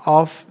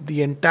of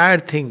the entire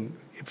thing.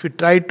 If we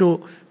try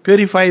to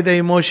purify the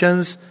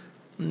emotions,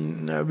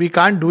 we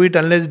can't do it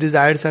unless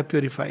desires are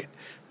purified.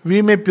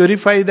 We may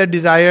purify the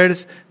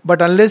desires,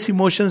 but unless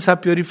emotions are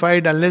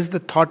purified, unless the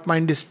thought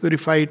mind is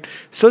purified.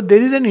 So there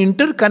is an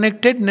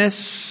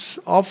interconnectedness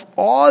of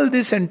all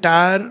this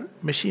entire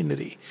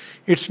machinery.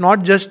 It's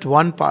not just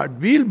one part.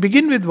 We'll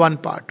begin with one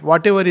part,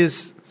 whatever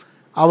is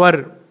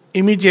our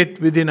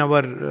immediate within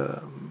our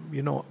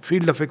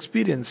field of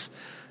experience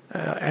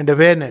and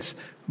awareness.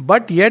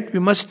 But yet we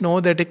must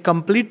know that a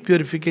complete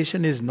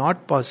purification is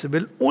not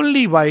possible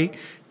only by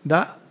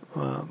the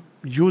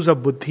use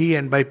of buddhi,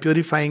 and by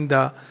purifying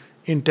the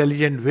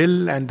intelligent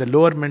will and the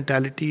lower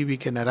mentality we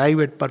can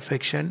arrive at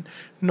perfection.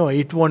 No,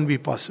 it won't be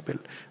possible.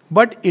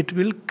 But it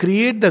will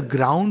create the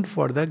ground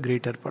for the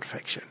greater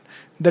perfection,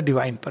 the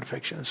divine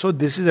perfection. So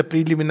this is a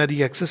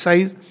preliminary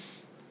exercise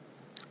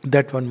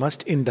that one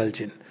must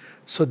indulge in.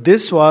 So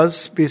this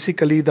was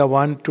basically the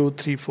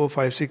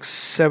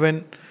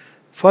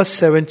first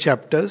 7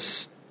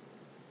 chapters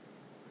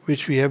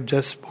which we have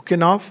just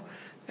spoken of.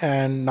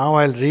 And now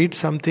I'll read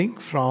something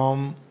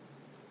from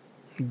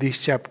these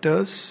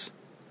chapters.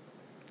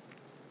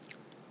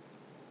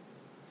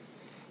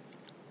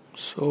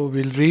 So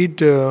we'll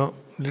read a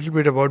little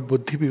bit about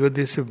buddhi, because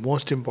this is the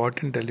most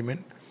important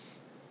element.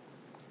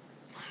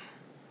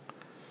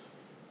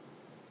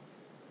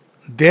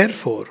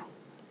 Therefore,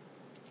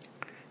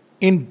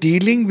 in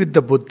dealing with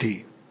the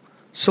buddhi,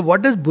 so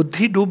what does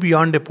buddhi do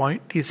beyond a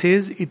point? He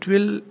says it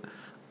will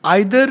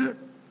either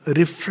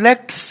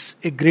reflects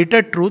a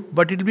greater truth,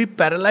 but it will be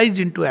paralyzed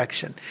into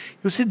action.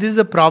 You see, this is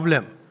a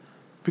problem,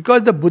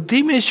 because the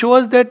buddhi may show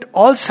us that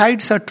all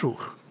sides are true.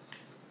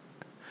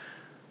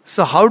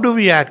 So how do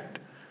we act?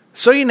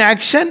 So in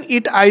action,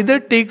 it either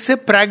takes a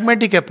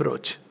pragmatic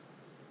approach.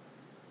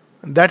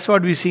 And that's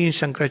what we see in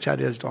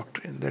Shankaracharya's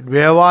doctrine, that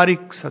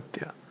Vyavaharik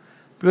Satya.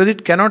 Because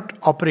it cannot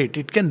operate.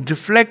 It can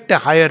reflect a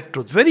higher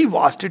truth. Very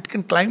vast. It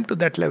can climb to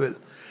that level,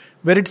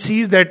 where it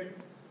sees that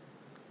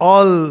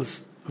all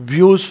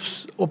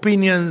views,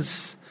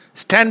 opinions,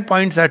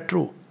 standpoints are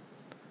true.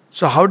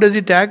 So how does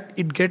it act?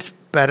 It gets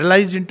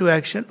paralyzed into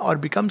action or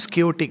becomes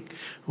chaotic.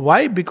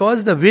 Why?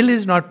 Because the will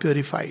is not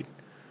purified.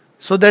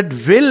 So that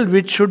will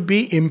which should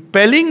be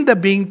impelling the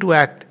being to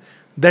act,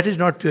 that is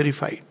not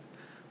purified.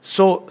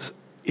 So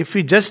if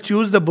we just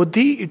use the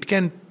buddhi, it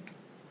can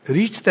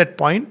reach that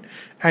point,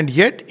 and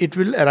yet it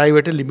will arrive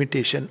at a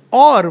limitation.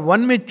 Or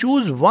one may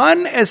choose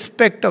one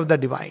aspect of the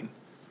divine,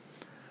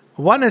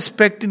 one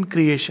aspect in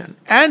creation,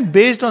 and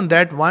based on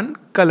that one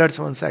colors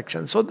one's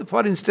action. So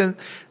for instance,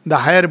 the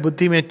higher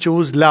buddhi may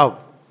choose love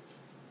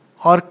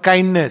or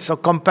kindness or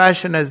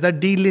compassion as the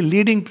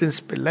leading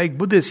principle, like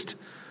Buddhist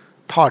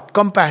thought,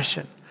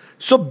 compassion.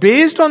 So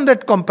based on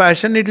that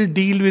compassion, it will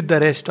deal with the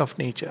rest of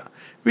nature,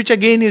 which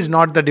again is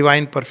not the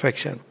divine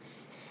perfection.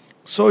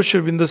 So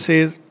Sri Aurobindo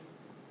says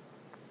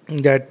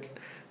that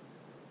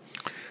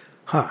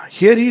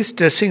here he is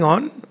stressing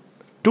on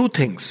 2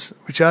 things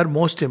which are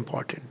most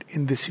important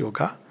in this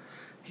yoga.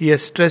 He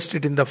has stressed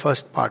it in the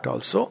first part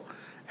also,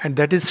 and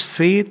that is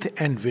faith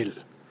and will.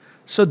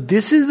 So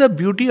this is the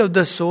beauty of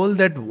the soul,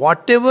 that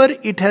whatever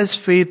it has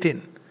faith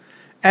in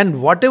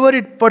and whatever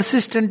it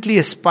persistently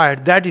aspires,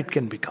 that it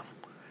can become.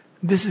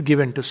 This is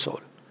given to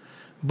soul.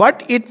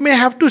 But it may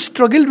have to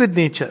struggle with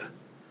nature,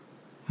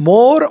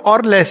 more or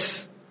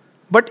less.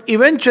 But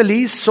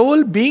eventually,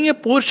 soul being a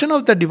portion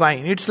of the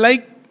divine, it's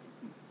like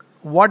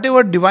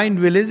whatever divine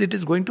will is, it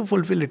is going to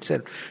fulfill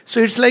itself. So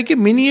it's like a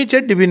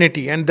miniature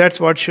divinity, and that's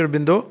what Sri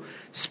Aurobindo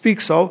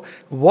speaks of.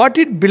 What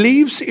it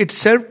believes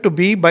itself to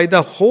be by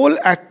the whole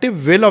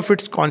active will of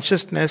its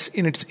consciousness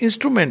in its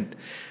instrument,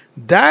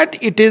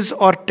 that it is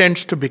or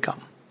tends to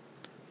become.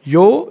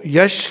 Yo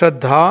yash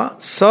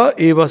shraddha sa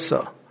eva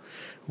sa.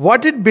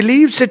 What it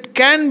believes it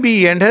can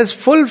be and has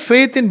full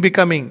faith in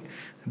becoming,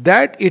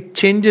 that it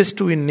changes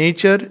to in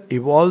nature,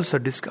 evolves or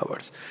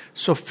discovers.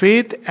 So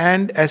faith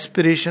and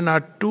aspiration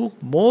are 2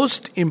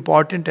 most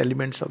important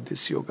elements of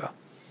this yoga.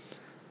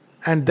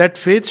 And that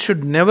faith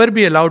should never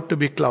be allowed to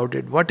be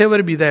clouded,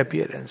 whatever be the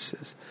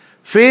appearances.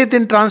 Faith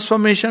in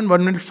transformation,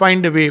 one will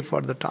find a way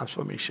for the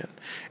transformation.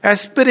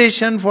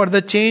 Aspiration for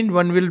the change,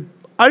 one will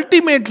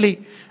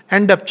ultimately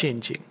end up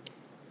changing.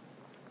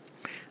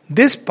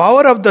 This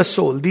power of the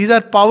soul, these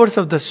are powers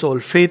of the soul,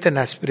 faith and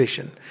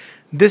aspiration.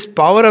 This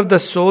power of the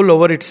soul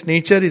over its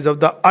nature is of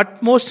the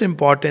utmost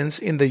importance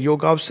in the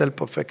yoga of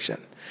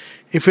self-perfection.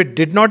 If it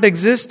did not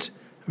exist,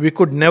 we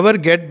could never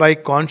get by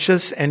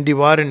conscious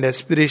endeavor and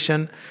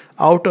aspiration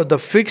out of the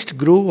fixed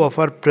groove of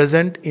our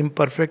present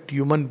imperfect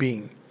human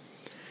being.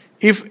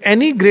 If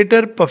any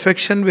greater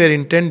perfection were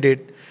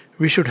intended,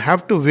 we should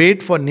have to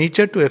wait for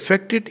nature to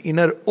effect it in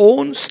her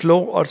own slow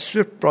or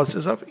swift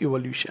process of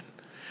evolution.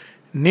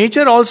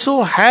 Nature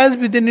also has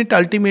within it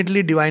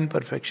ultimately divine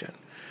perfection.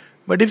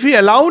 But if we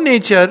allow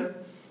nature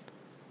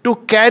to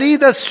carry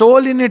the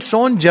soul in its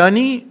own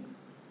journey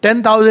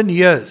 10,000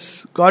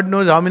 years, God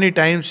knows how many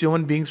times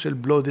human beings will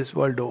blow this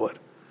world over.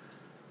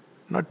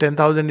 Not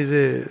 10,000 is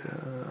a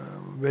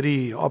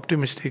very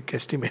optimistic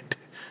estimate.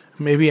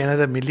 Maybe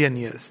another 1,000,000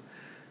 years.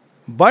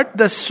 But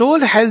the soul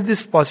has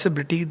this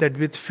possibility that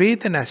with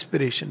faith and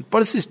aspiration,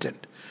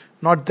 persistent,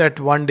 Not that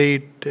one day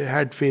it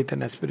had faith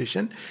and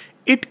aspiration.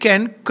 It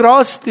can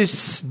cross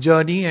this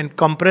journey and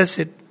compress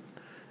it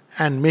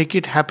and make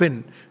it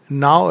happen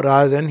now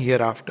rather than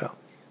hereafter.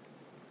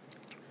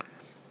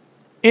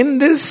 In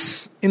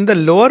the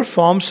lower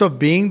forms of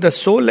being, the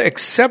soul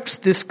accepts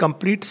this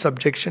complete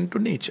subjection to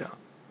nature.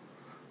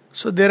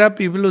 So there are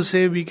people who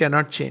say we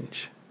cannot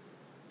change.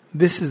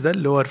 This is the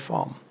lower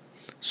form.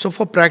 So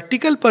for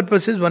practical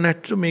purposes, one has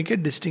to make a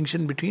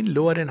distinction between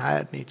lower and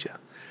higher nature.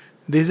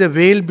 There is a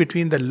veil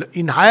between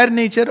in higher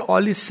nature,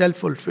 all is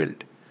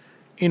self-fulfilled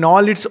in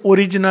all its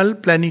original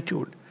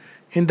plenitude.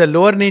 In the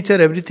lower nature,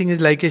 everything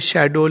is like a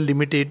shadow,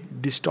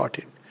 limited,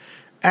 distorted.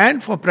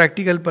 And for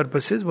practical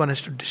purposes, one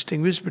has to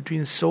distinguish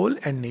between soul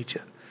and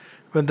nature.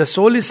 When the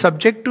soul is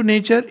subject to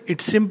nature,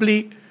 it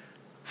simply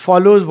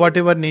follows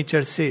whatever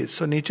nature says.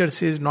 So nature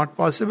says not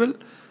possible.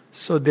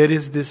 So there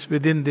is this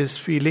within this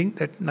feeling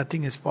that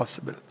nothing is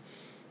possible.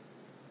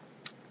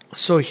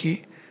 So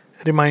he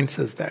reminds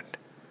us that.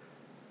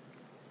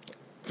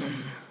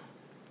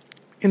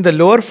 In the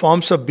lower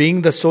forms of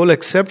being, the soul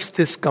accepts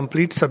this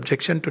complete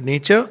subjection to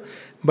nature,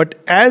 but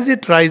as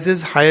it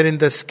rises higher in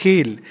the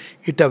scale,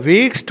 it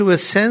awakes to a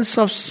sense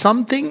of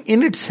something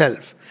in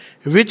itself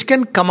which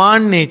can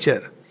command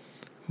nature.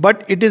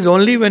 But it is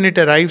only when it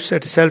arrives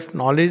at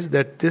self-knowledge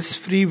that this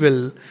free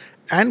will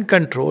and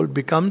control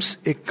becomes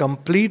a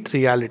complete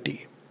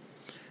reality.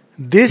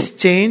 This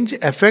change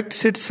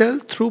affects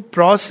itself through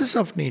process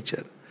of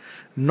nature.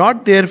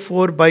 Not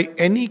therefore by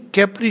any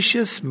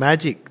capricious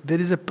magic. There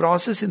is a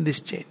process in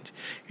this change.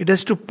 It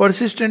has to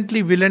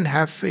persistently will and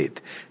have faith.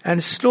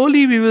 And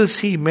slowly we will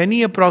see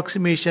many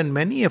approximation,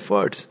 many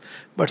efforts.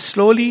 But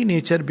slowly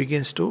nature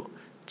begins to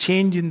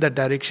change in the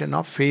direction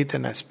of faith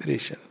and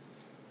aspiration.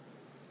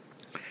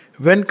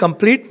 When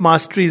complete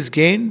mastery is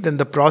gained, then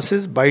the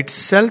process by its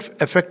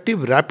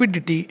self-effective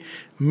rapidity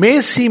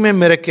may seem a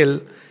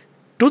miracle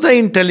to the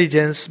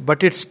intelligence,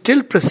 but it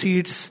still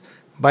proceeds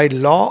by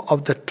law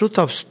of the truth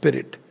of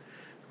spirit.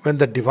 When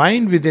the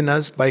divine within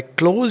us, by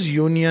close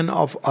union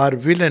of our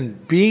will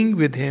and being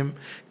with him,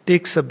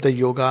 takes up the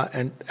yoga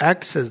and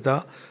acts as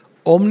the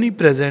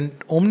omnipresent,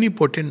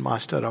 omnipotent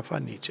master of our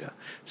nature.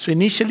 So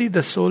initially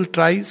the soul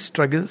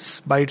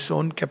struggles by its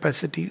own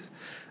capacities,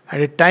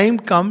 and a time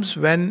comes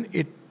when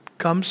it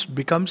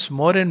becomes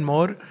more and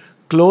more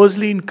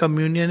closely in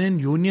communion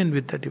and union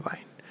with the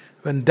divine.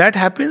 When that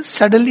happens,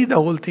 suddenly the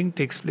whole thing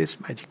takes place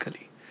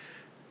magically,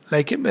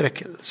 like a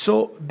miracle.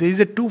 So there is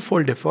a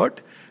twofold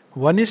effort.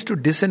 One is to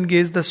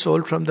disengage the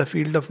soul from the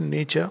field of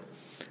nature,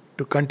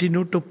 to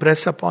continue to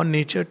press upon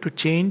nature, to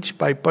change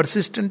by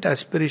persistent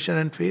aspiration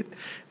and faith.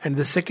 And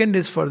the second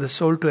is for the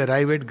soul to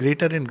arrive at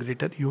greater and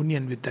greater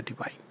union with the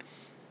divine.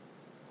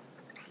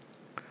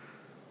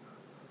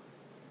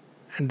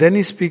 And then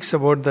he speaks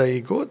about the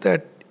ego,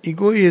 that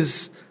ego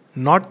is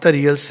not the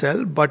real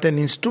self, but an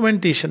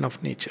instrumentation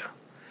of nature,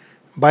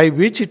 by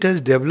which it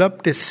has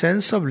developed a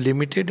sense of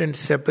limited and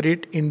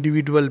separate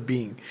individual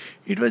being.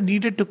 It was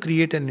needed to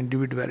create an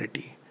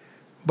individuality.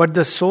 But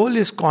the soul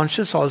is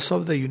conscious also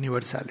of the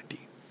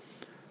universality.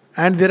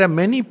 And there are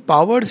many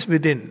powers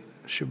within.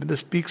 Sri Aurobindo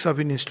speaks of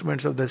in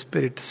instruments of the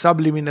spirit,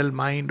 subliminal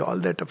mind, all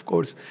that, of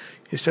course.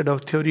 Instead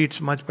of theory,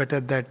 it's much better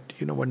that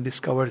one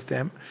discovers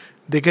them.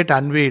 They get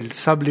unveiled,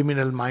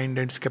 subliminal mind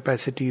and its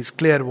capacities,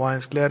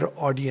 clairvoyance,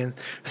 clairaudience,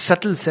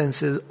 subtle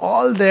senses,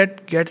 all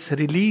that gets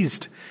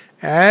released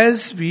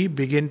as we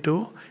begin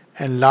to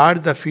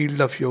enlarge the field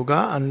of yoga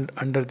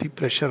under the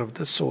pressure of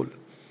the soul.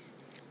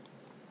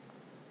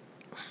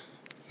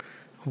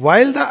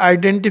 While the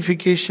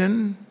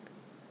identification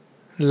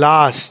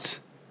lasts,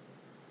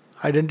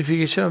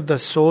 identification of the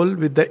soul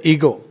with the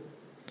ego,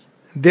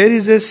 there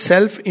is a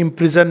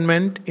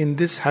self-imprisonment in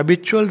this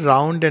habitual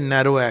round and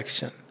narrow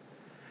action.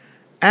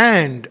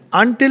 And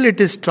until it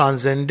is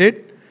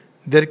transcended,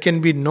 there can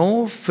be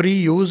no free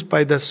use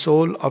by the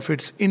soul of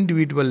its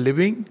individual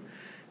living,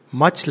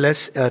 much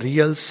less a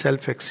real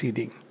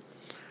self-exceeding.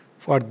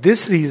 For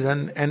this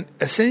reason, an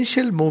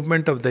essential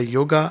movement of the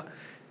yoga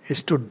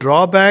is to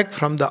draw back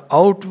from the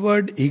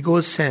outward ego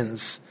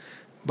sense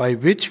by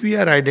which we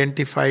are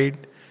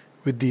identified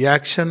with the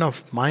action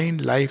of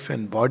mind, life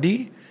and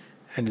body,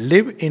 and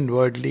live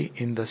inwardly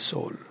in the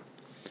soul.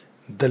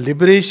 The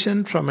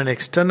liberation from an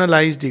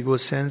externalized ego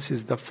sense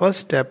is the first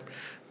step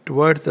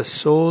towards the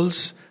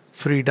soul's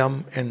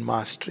freedom and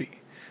mastery.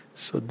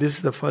 So this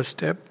is the first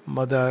step.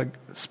 Mother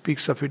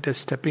speaks of it as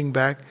stepping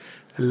back,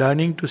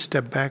 learning to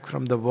step back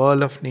from the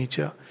whirl of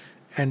nature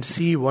and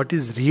see what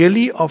is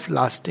really of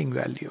lasting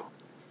value.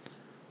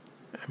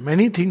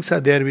 Many things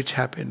are there which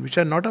happen, which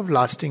are not of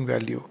lasting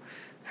value,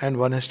 and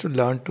one has to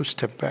learn to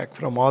step back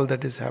from all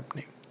that is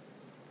happening.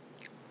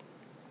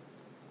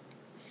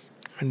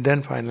 And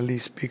then finally he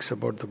speaks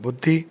about the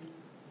buddhi.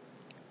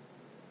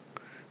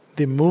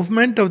 The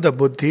movement of the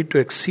buddhi to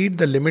exceed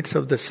the limits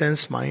of the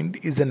sense mind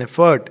is an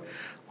effort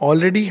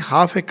already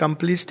half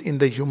accomplished in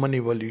the human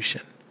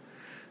evolution.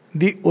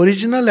 The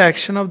original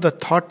action of the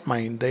thought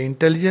mind, the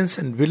intelligence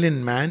and will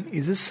in man,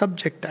 is a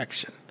subject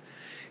action.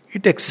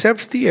 It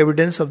accepts the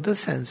evidence of the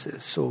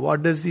senses. So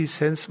what does the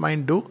sense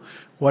mind do?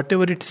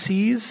 Whatever it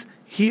sees,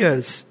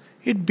 hears,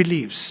 it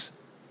believes.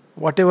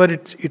 Whatever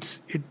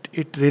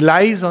it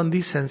relies on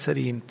the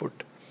sensory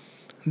input.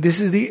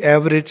 This is the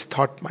average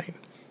thought mind.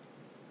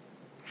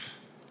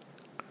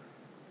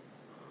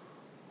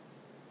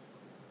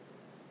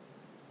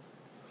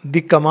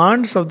 The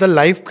commands of the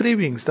life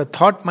cravings. The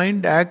thought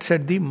mind is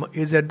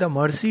at the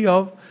mercy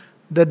of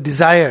the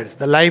desires,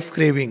 the life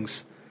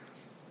cravings,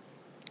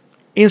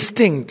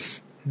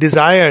 instincts,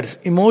 desires,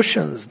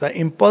 emotions, the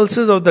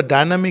impulses of the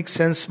dynamic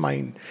sense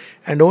mind,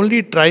 and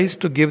only tries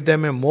to give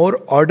them a more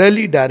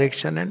orderly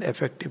direction and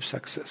effective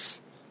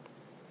success.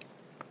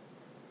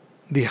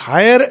 The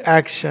higher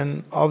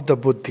action of the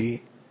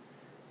buddhi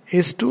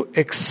is to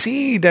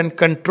exceed and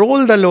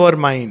control the lower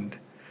mind,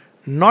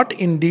 not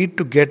indeed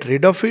to get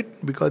rid of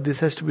it, because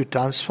this has to be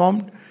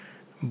transformed,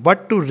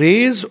 but to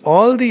raise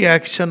all the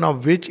action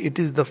of which it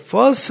is the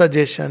first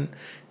suggestion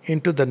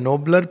into the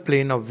nobler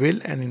plane of will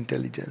and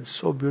intelligence.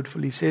 So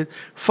beautifully says,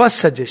 first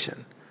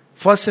suggestion.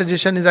 First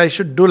suggestion is I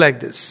should do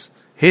like this.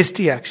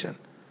 Hasty action.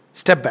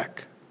 Step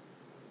back.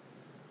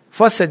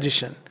 First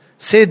suggestion.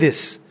 Say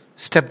this.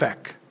 Step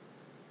back.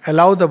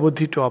 Allow the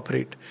buddhi to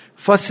operate.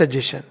 First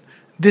suggestion.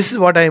 This is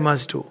what I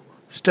must do.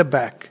 Step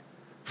back.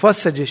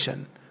 First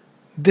suggestion.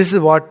 This is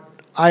what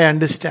I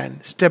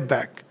understand. Step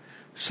back.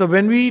 So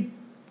when we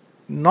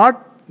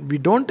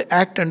don't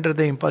act under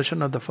the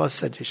impulsion of the first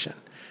suggestion.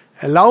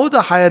 Allow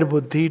the higher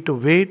buddhi to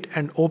wait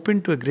and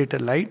open to a greater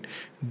light.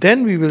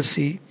 Then we will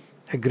see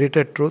a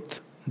greater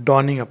truth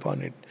dawning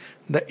upon it.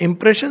 The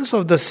impressions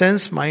of the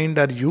sense mind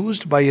are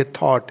used by a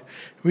thought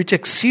which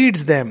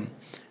exceeds them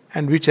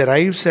and which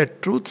arrives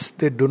at truths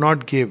they do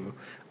not give.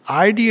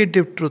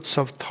 Ideative truths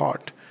of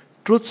thought,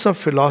 truths of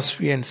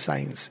philosophy and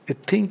science. A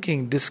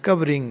thinking,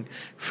 discovering,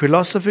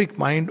 philosophic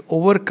mind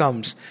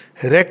overcomes,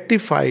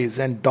 rectifies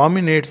and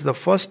dominates the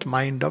first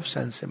mind of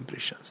sense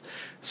impressions.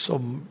 So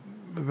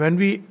when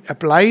we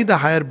apply the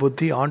higher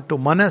buddhi onto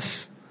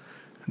manas,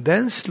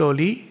 then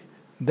slowly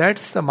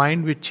that's the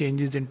mind which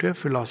changes into a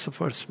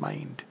philosopher's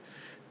mind,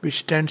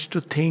 which tends to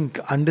think,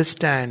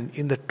 understand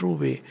in the true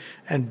way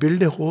and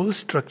build a whole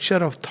structure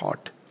of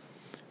thought.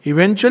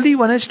 Eventually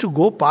one has to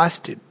go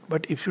past it,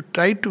 but if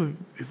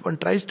one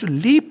tries to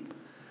leap,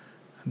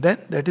 then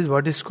that is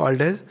what is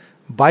called as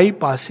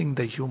bypassing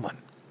the human.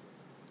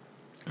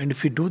 And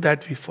if we do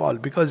that, we fall,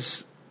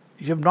 because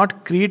you have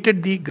not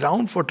created the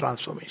ground for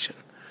transformation.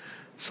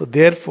 So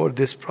therefore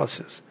this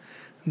process.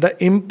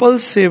 The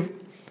impulsive,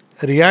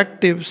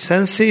 reactive,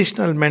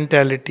 sensational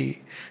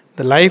mentality,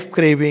 the life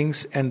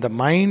cravings and the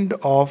mind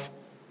of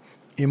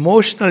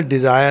emotional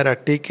desire are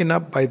taken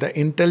up by the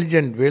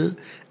intelligent will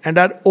and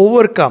are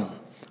overcome,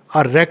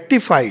 are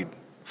rectified.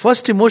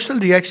 First emotional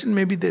reaction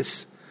may be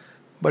this,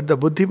 but the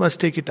buddhi must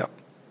take it up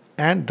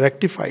and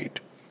rectify it,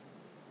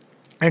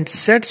 and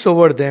sets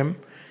over them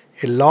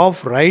a law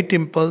of right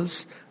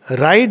impulse,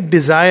 right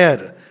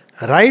desire,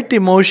 right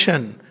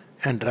emotion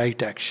and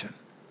right action.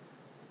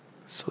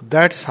 So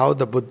that's how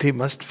the buddhi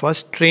must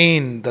first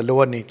train the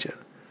lower nature.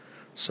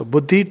 So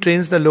buddhi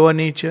trains the lower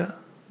nature,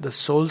 the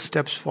soul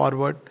steps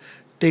forward,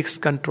 takes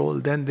control,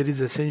 then there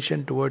is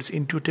ascension towards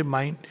intuitive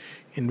mind,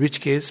 in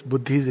which case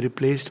buddhi is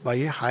replaced by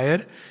a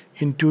higher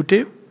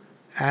intuitive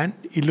and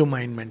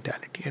illumined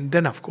mentality. And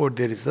then of course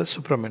there is the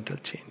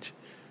supramental change.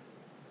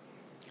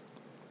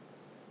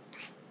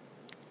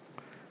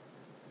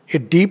 A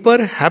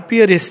deeper,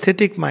 happier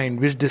aesthetic mind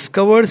which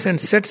discovers and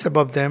sets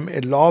above them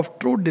a law of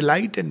true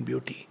delight and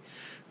beauty.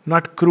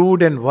 Not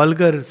crude and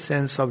vulgar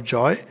sense of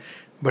joy,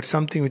 but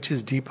something which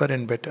is deeper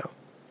and better.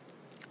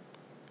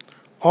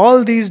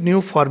 All these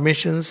new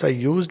formations are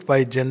used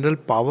by general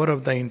power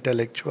of the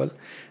intellectual,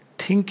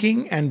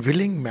 thinking and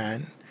willing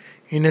man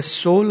in a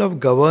soul of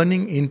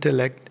governing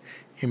intellect,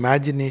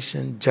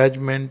 imagination,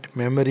 judgment,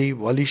 memory,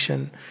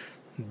 volition,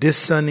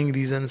 discerning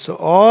reason. So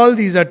all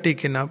these are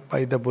taken up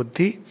by the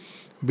buddhi.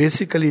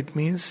 Basically it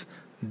means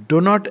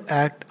do not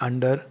act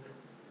under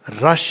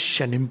rush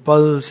and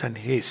impulse and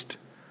haste.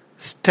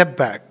 Step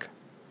back.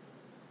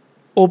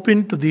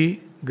 Open to the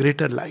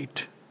greater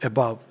light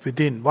above,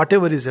 within,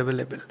 whatever is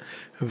available.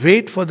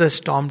 Wait for the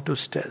storm to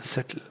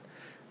settle.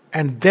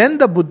 And then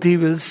the buddhi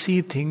will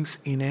see things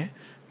in a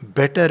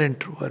better and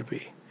truer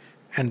way.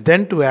 And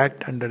then to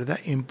act under the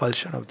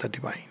impulsion of the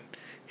divine,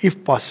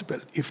 if possible.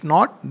 If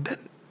not, then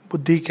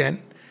buddhi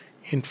can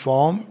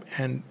inform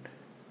and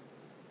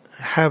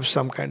have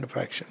some kind of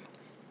action.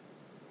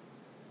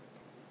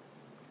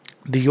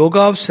 The yoga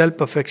of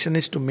self-perfection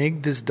is to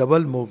make this double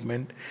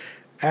movement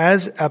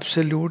as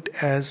absolute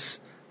as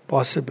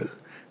possible.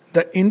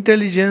 The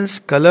intelligence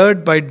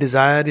colored by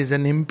desire is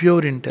an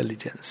impure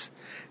intelligence,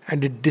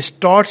 and it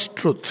distorts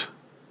truth.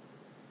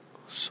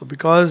 So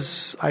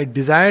because I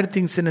desire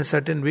things in a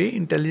certain way,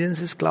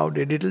 intelligence is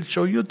clouded. It will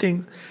show you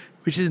things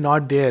which is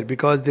not there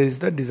because there is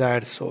the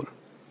desired soul.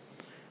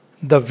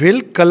 The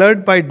will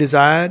colored by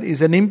desire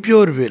is an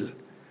impure will,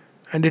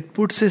 and it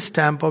puts a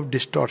stamp of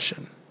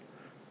distortion,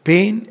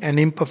 pain and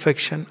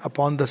imperfection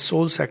upon the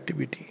soul's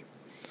activity.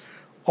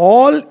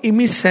 All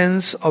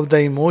emiscence of the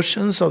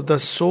emotions of the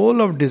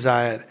soul of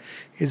desire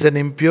is an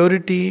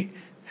impurity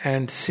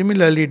and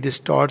similarly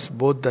distorts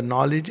both the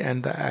knowledge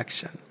and the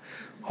action.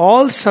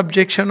 All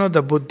subjection of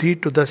the buddhi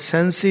to the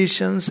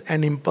sensations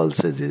and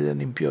impulses is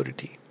an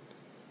impurity.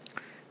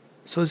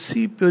 So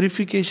see,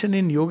 purification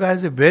in yoga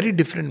has a very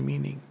different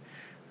meaning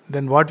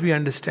than what we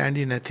understand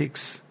in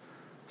ethics.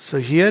 So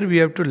here we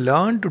have to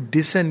learn to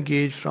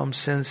disengage from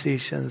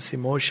sensations,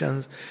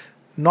 emotions,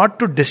 not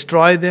to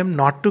destroy them,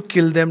 not to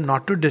kill them,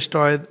 not to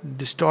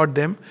distort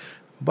them,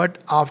 but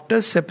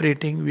after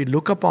separating, we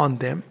look upon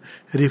them,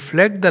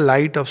 reflect the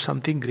light of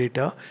something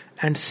greater,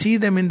 and see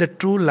them in the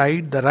true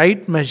light, the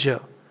right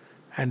measure,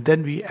 and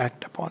then we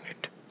act upon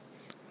it.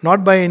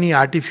 Not by any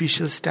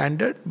artificial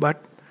standard,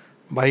 but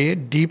by a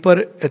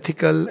deeper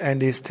ethical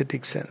and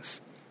aesthetic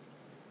sense.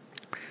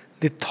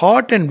 The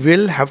thought and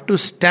will have to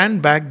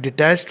stand back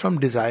detached from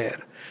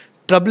desire,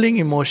 troubling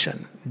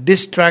emotion,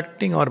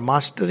 distracting or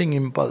mastering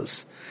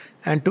impulse,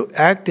 and to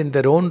act in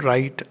their own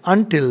right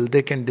until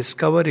they can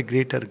discover a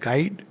greater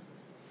guide,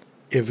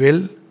 a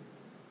will,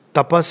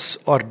 tapas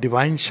or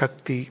divine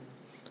Shakti,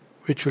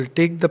 which will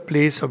take the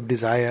place of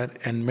desire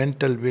and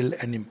mental will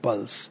and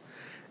impulse,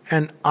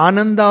 an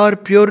ananda or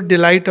pure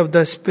delight of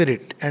the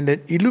spirit, and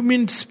an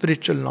illumined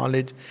spiritual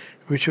knowledge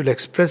which will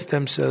express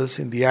themselves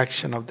in the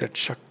action of that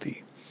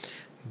Shakti.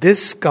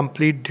 This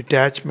complete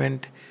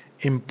detachment,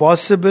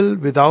 impossible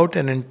without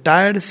an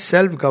entire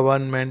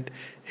self-government,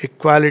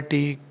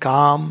 equality,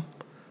 calm,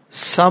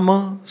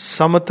 sama,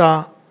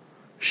 samata,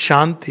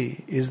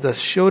 shanti, is the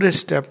surest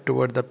step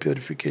toward the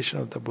purification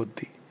of the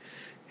buddhi.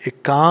 A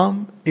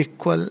calm,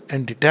 equal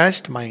and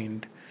detached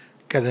mind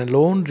can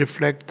alone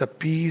reflect the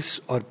peace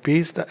or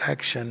base the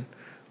action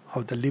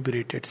of the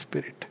liberated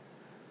spirit.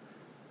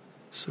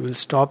 So we'll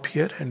stop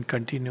here and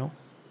continue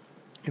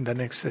in the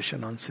next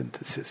session on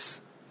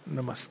synthesis.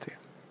 Namaste.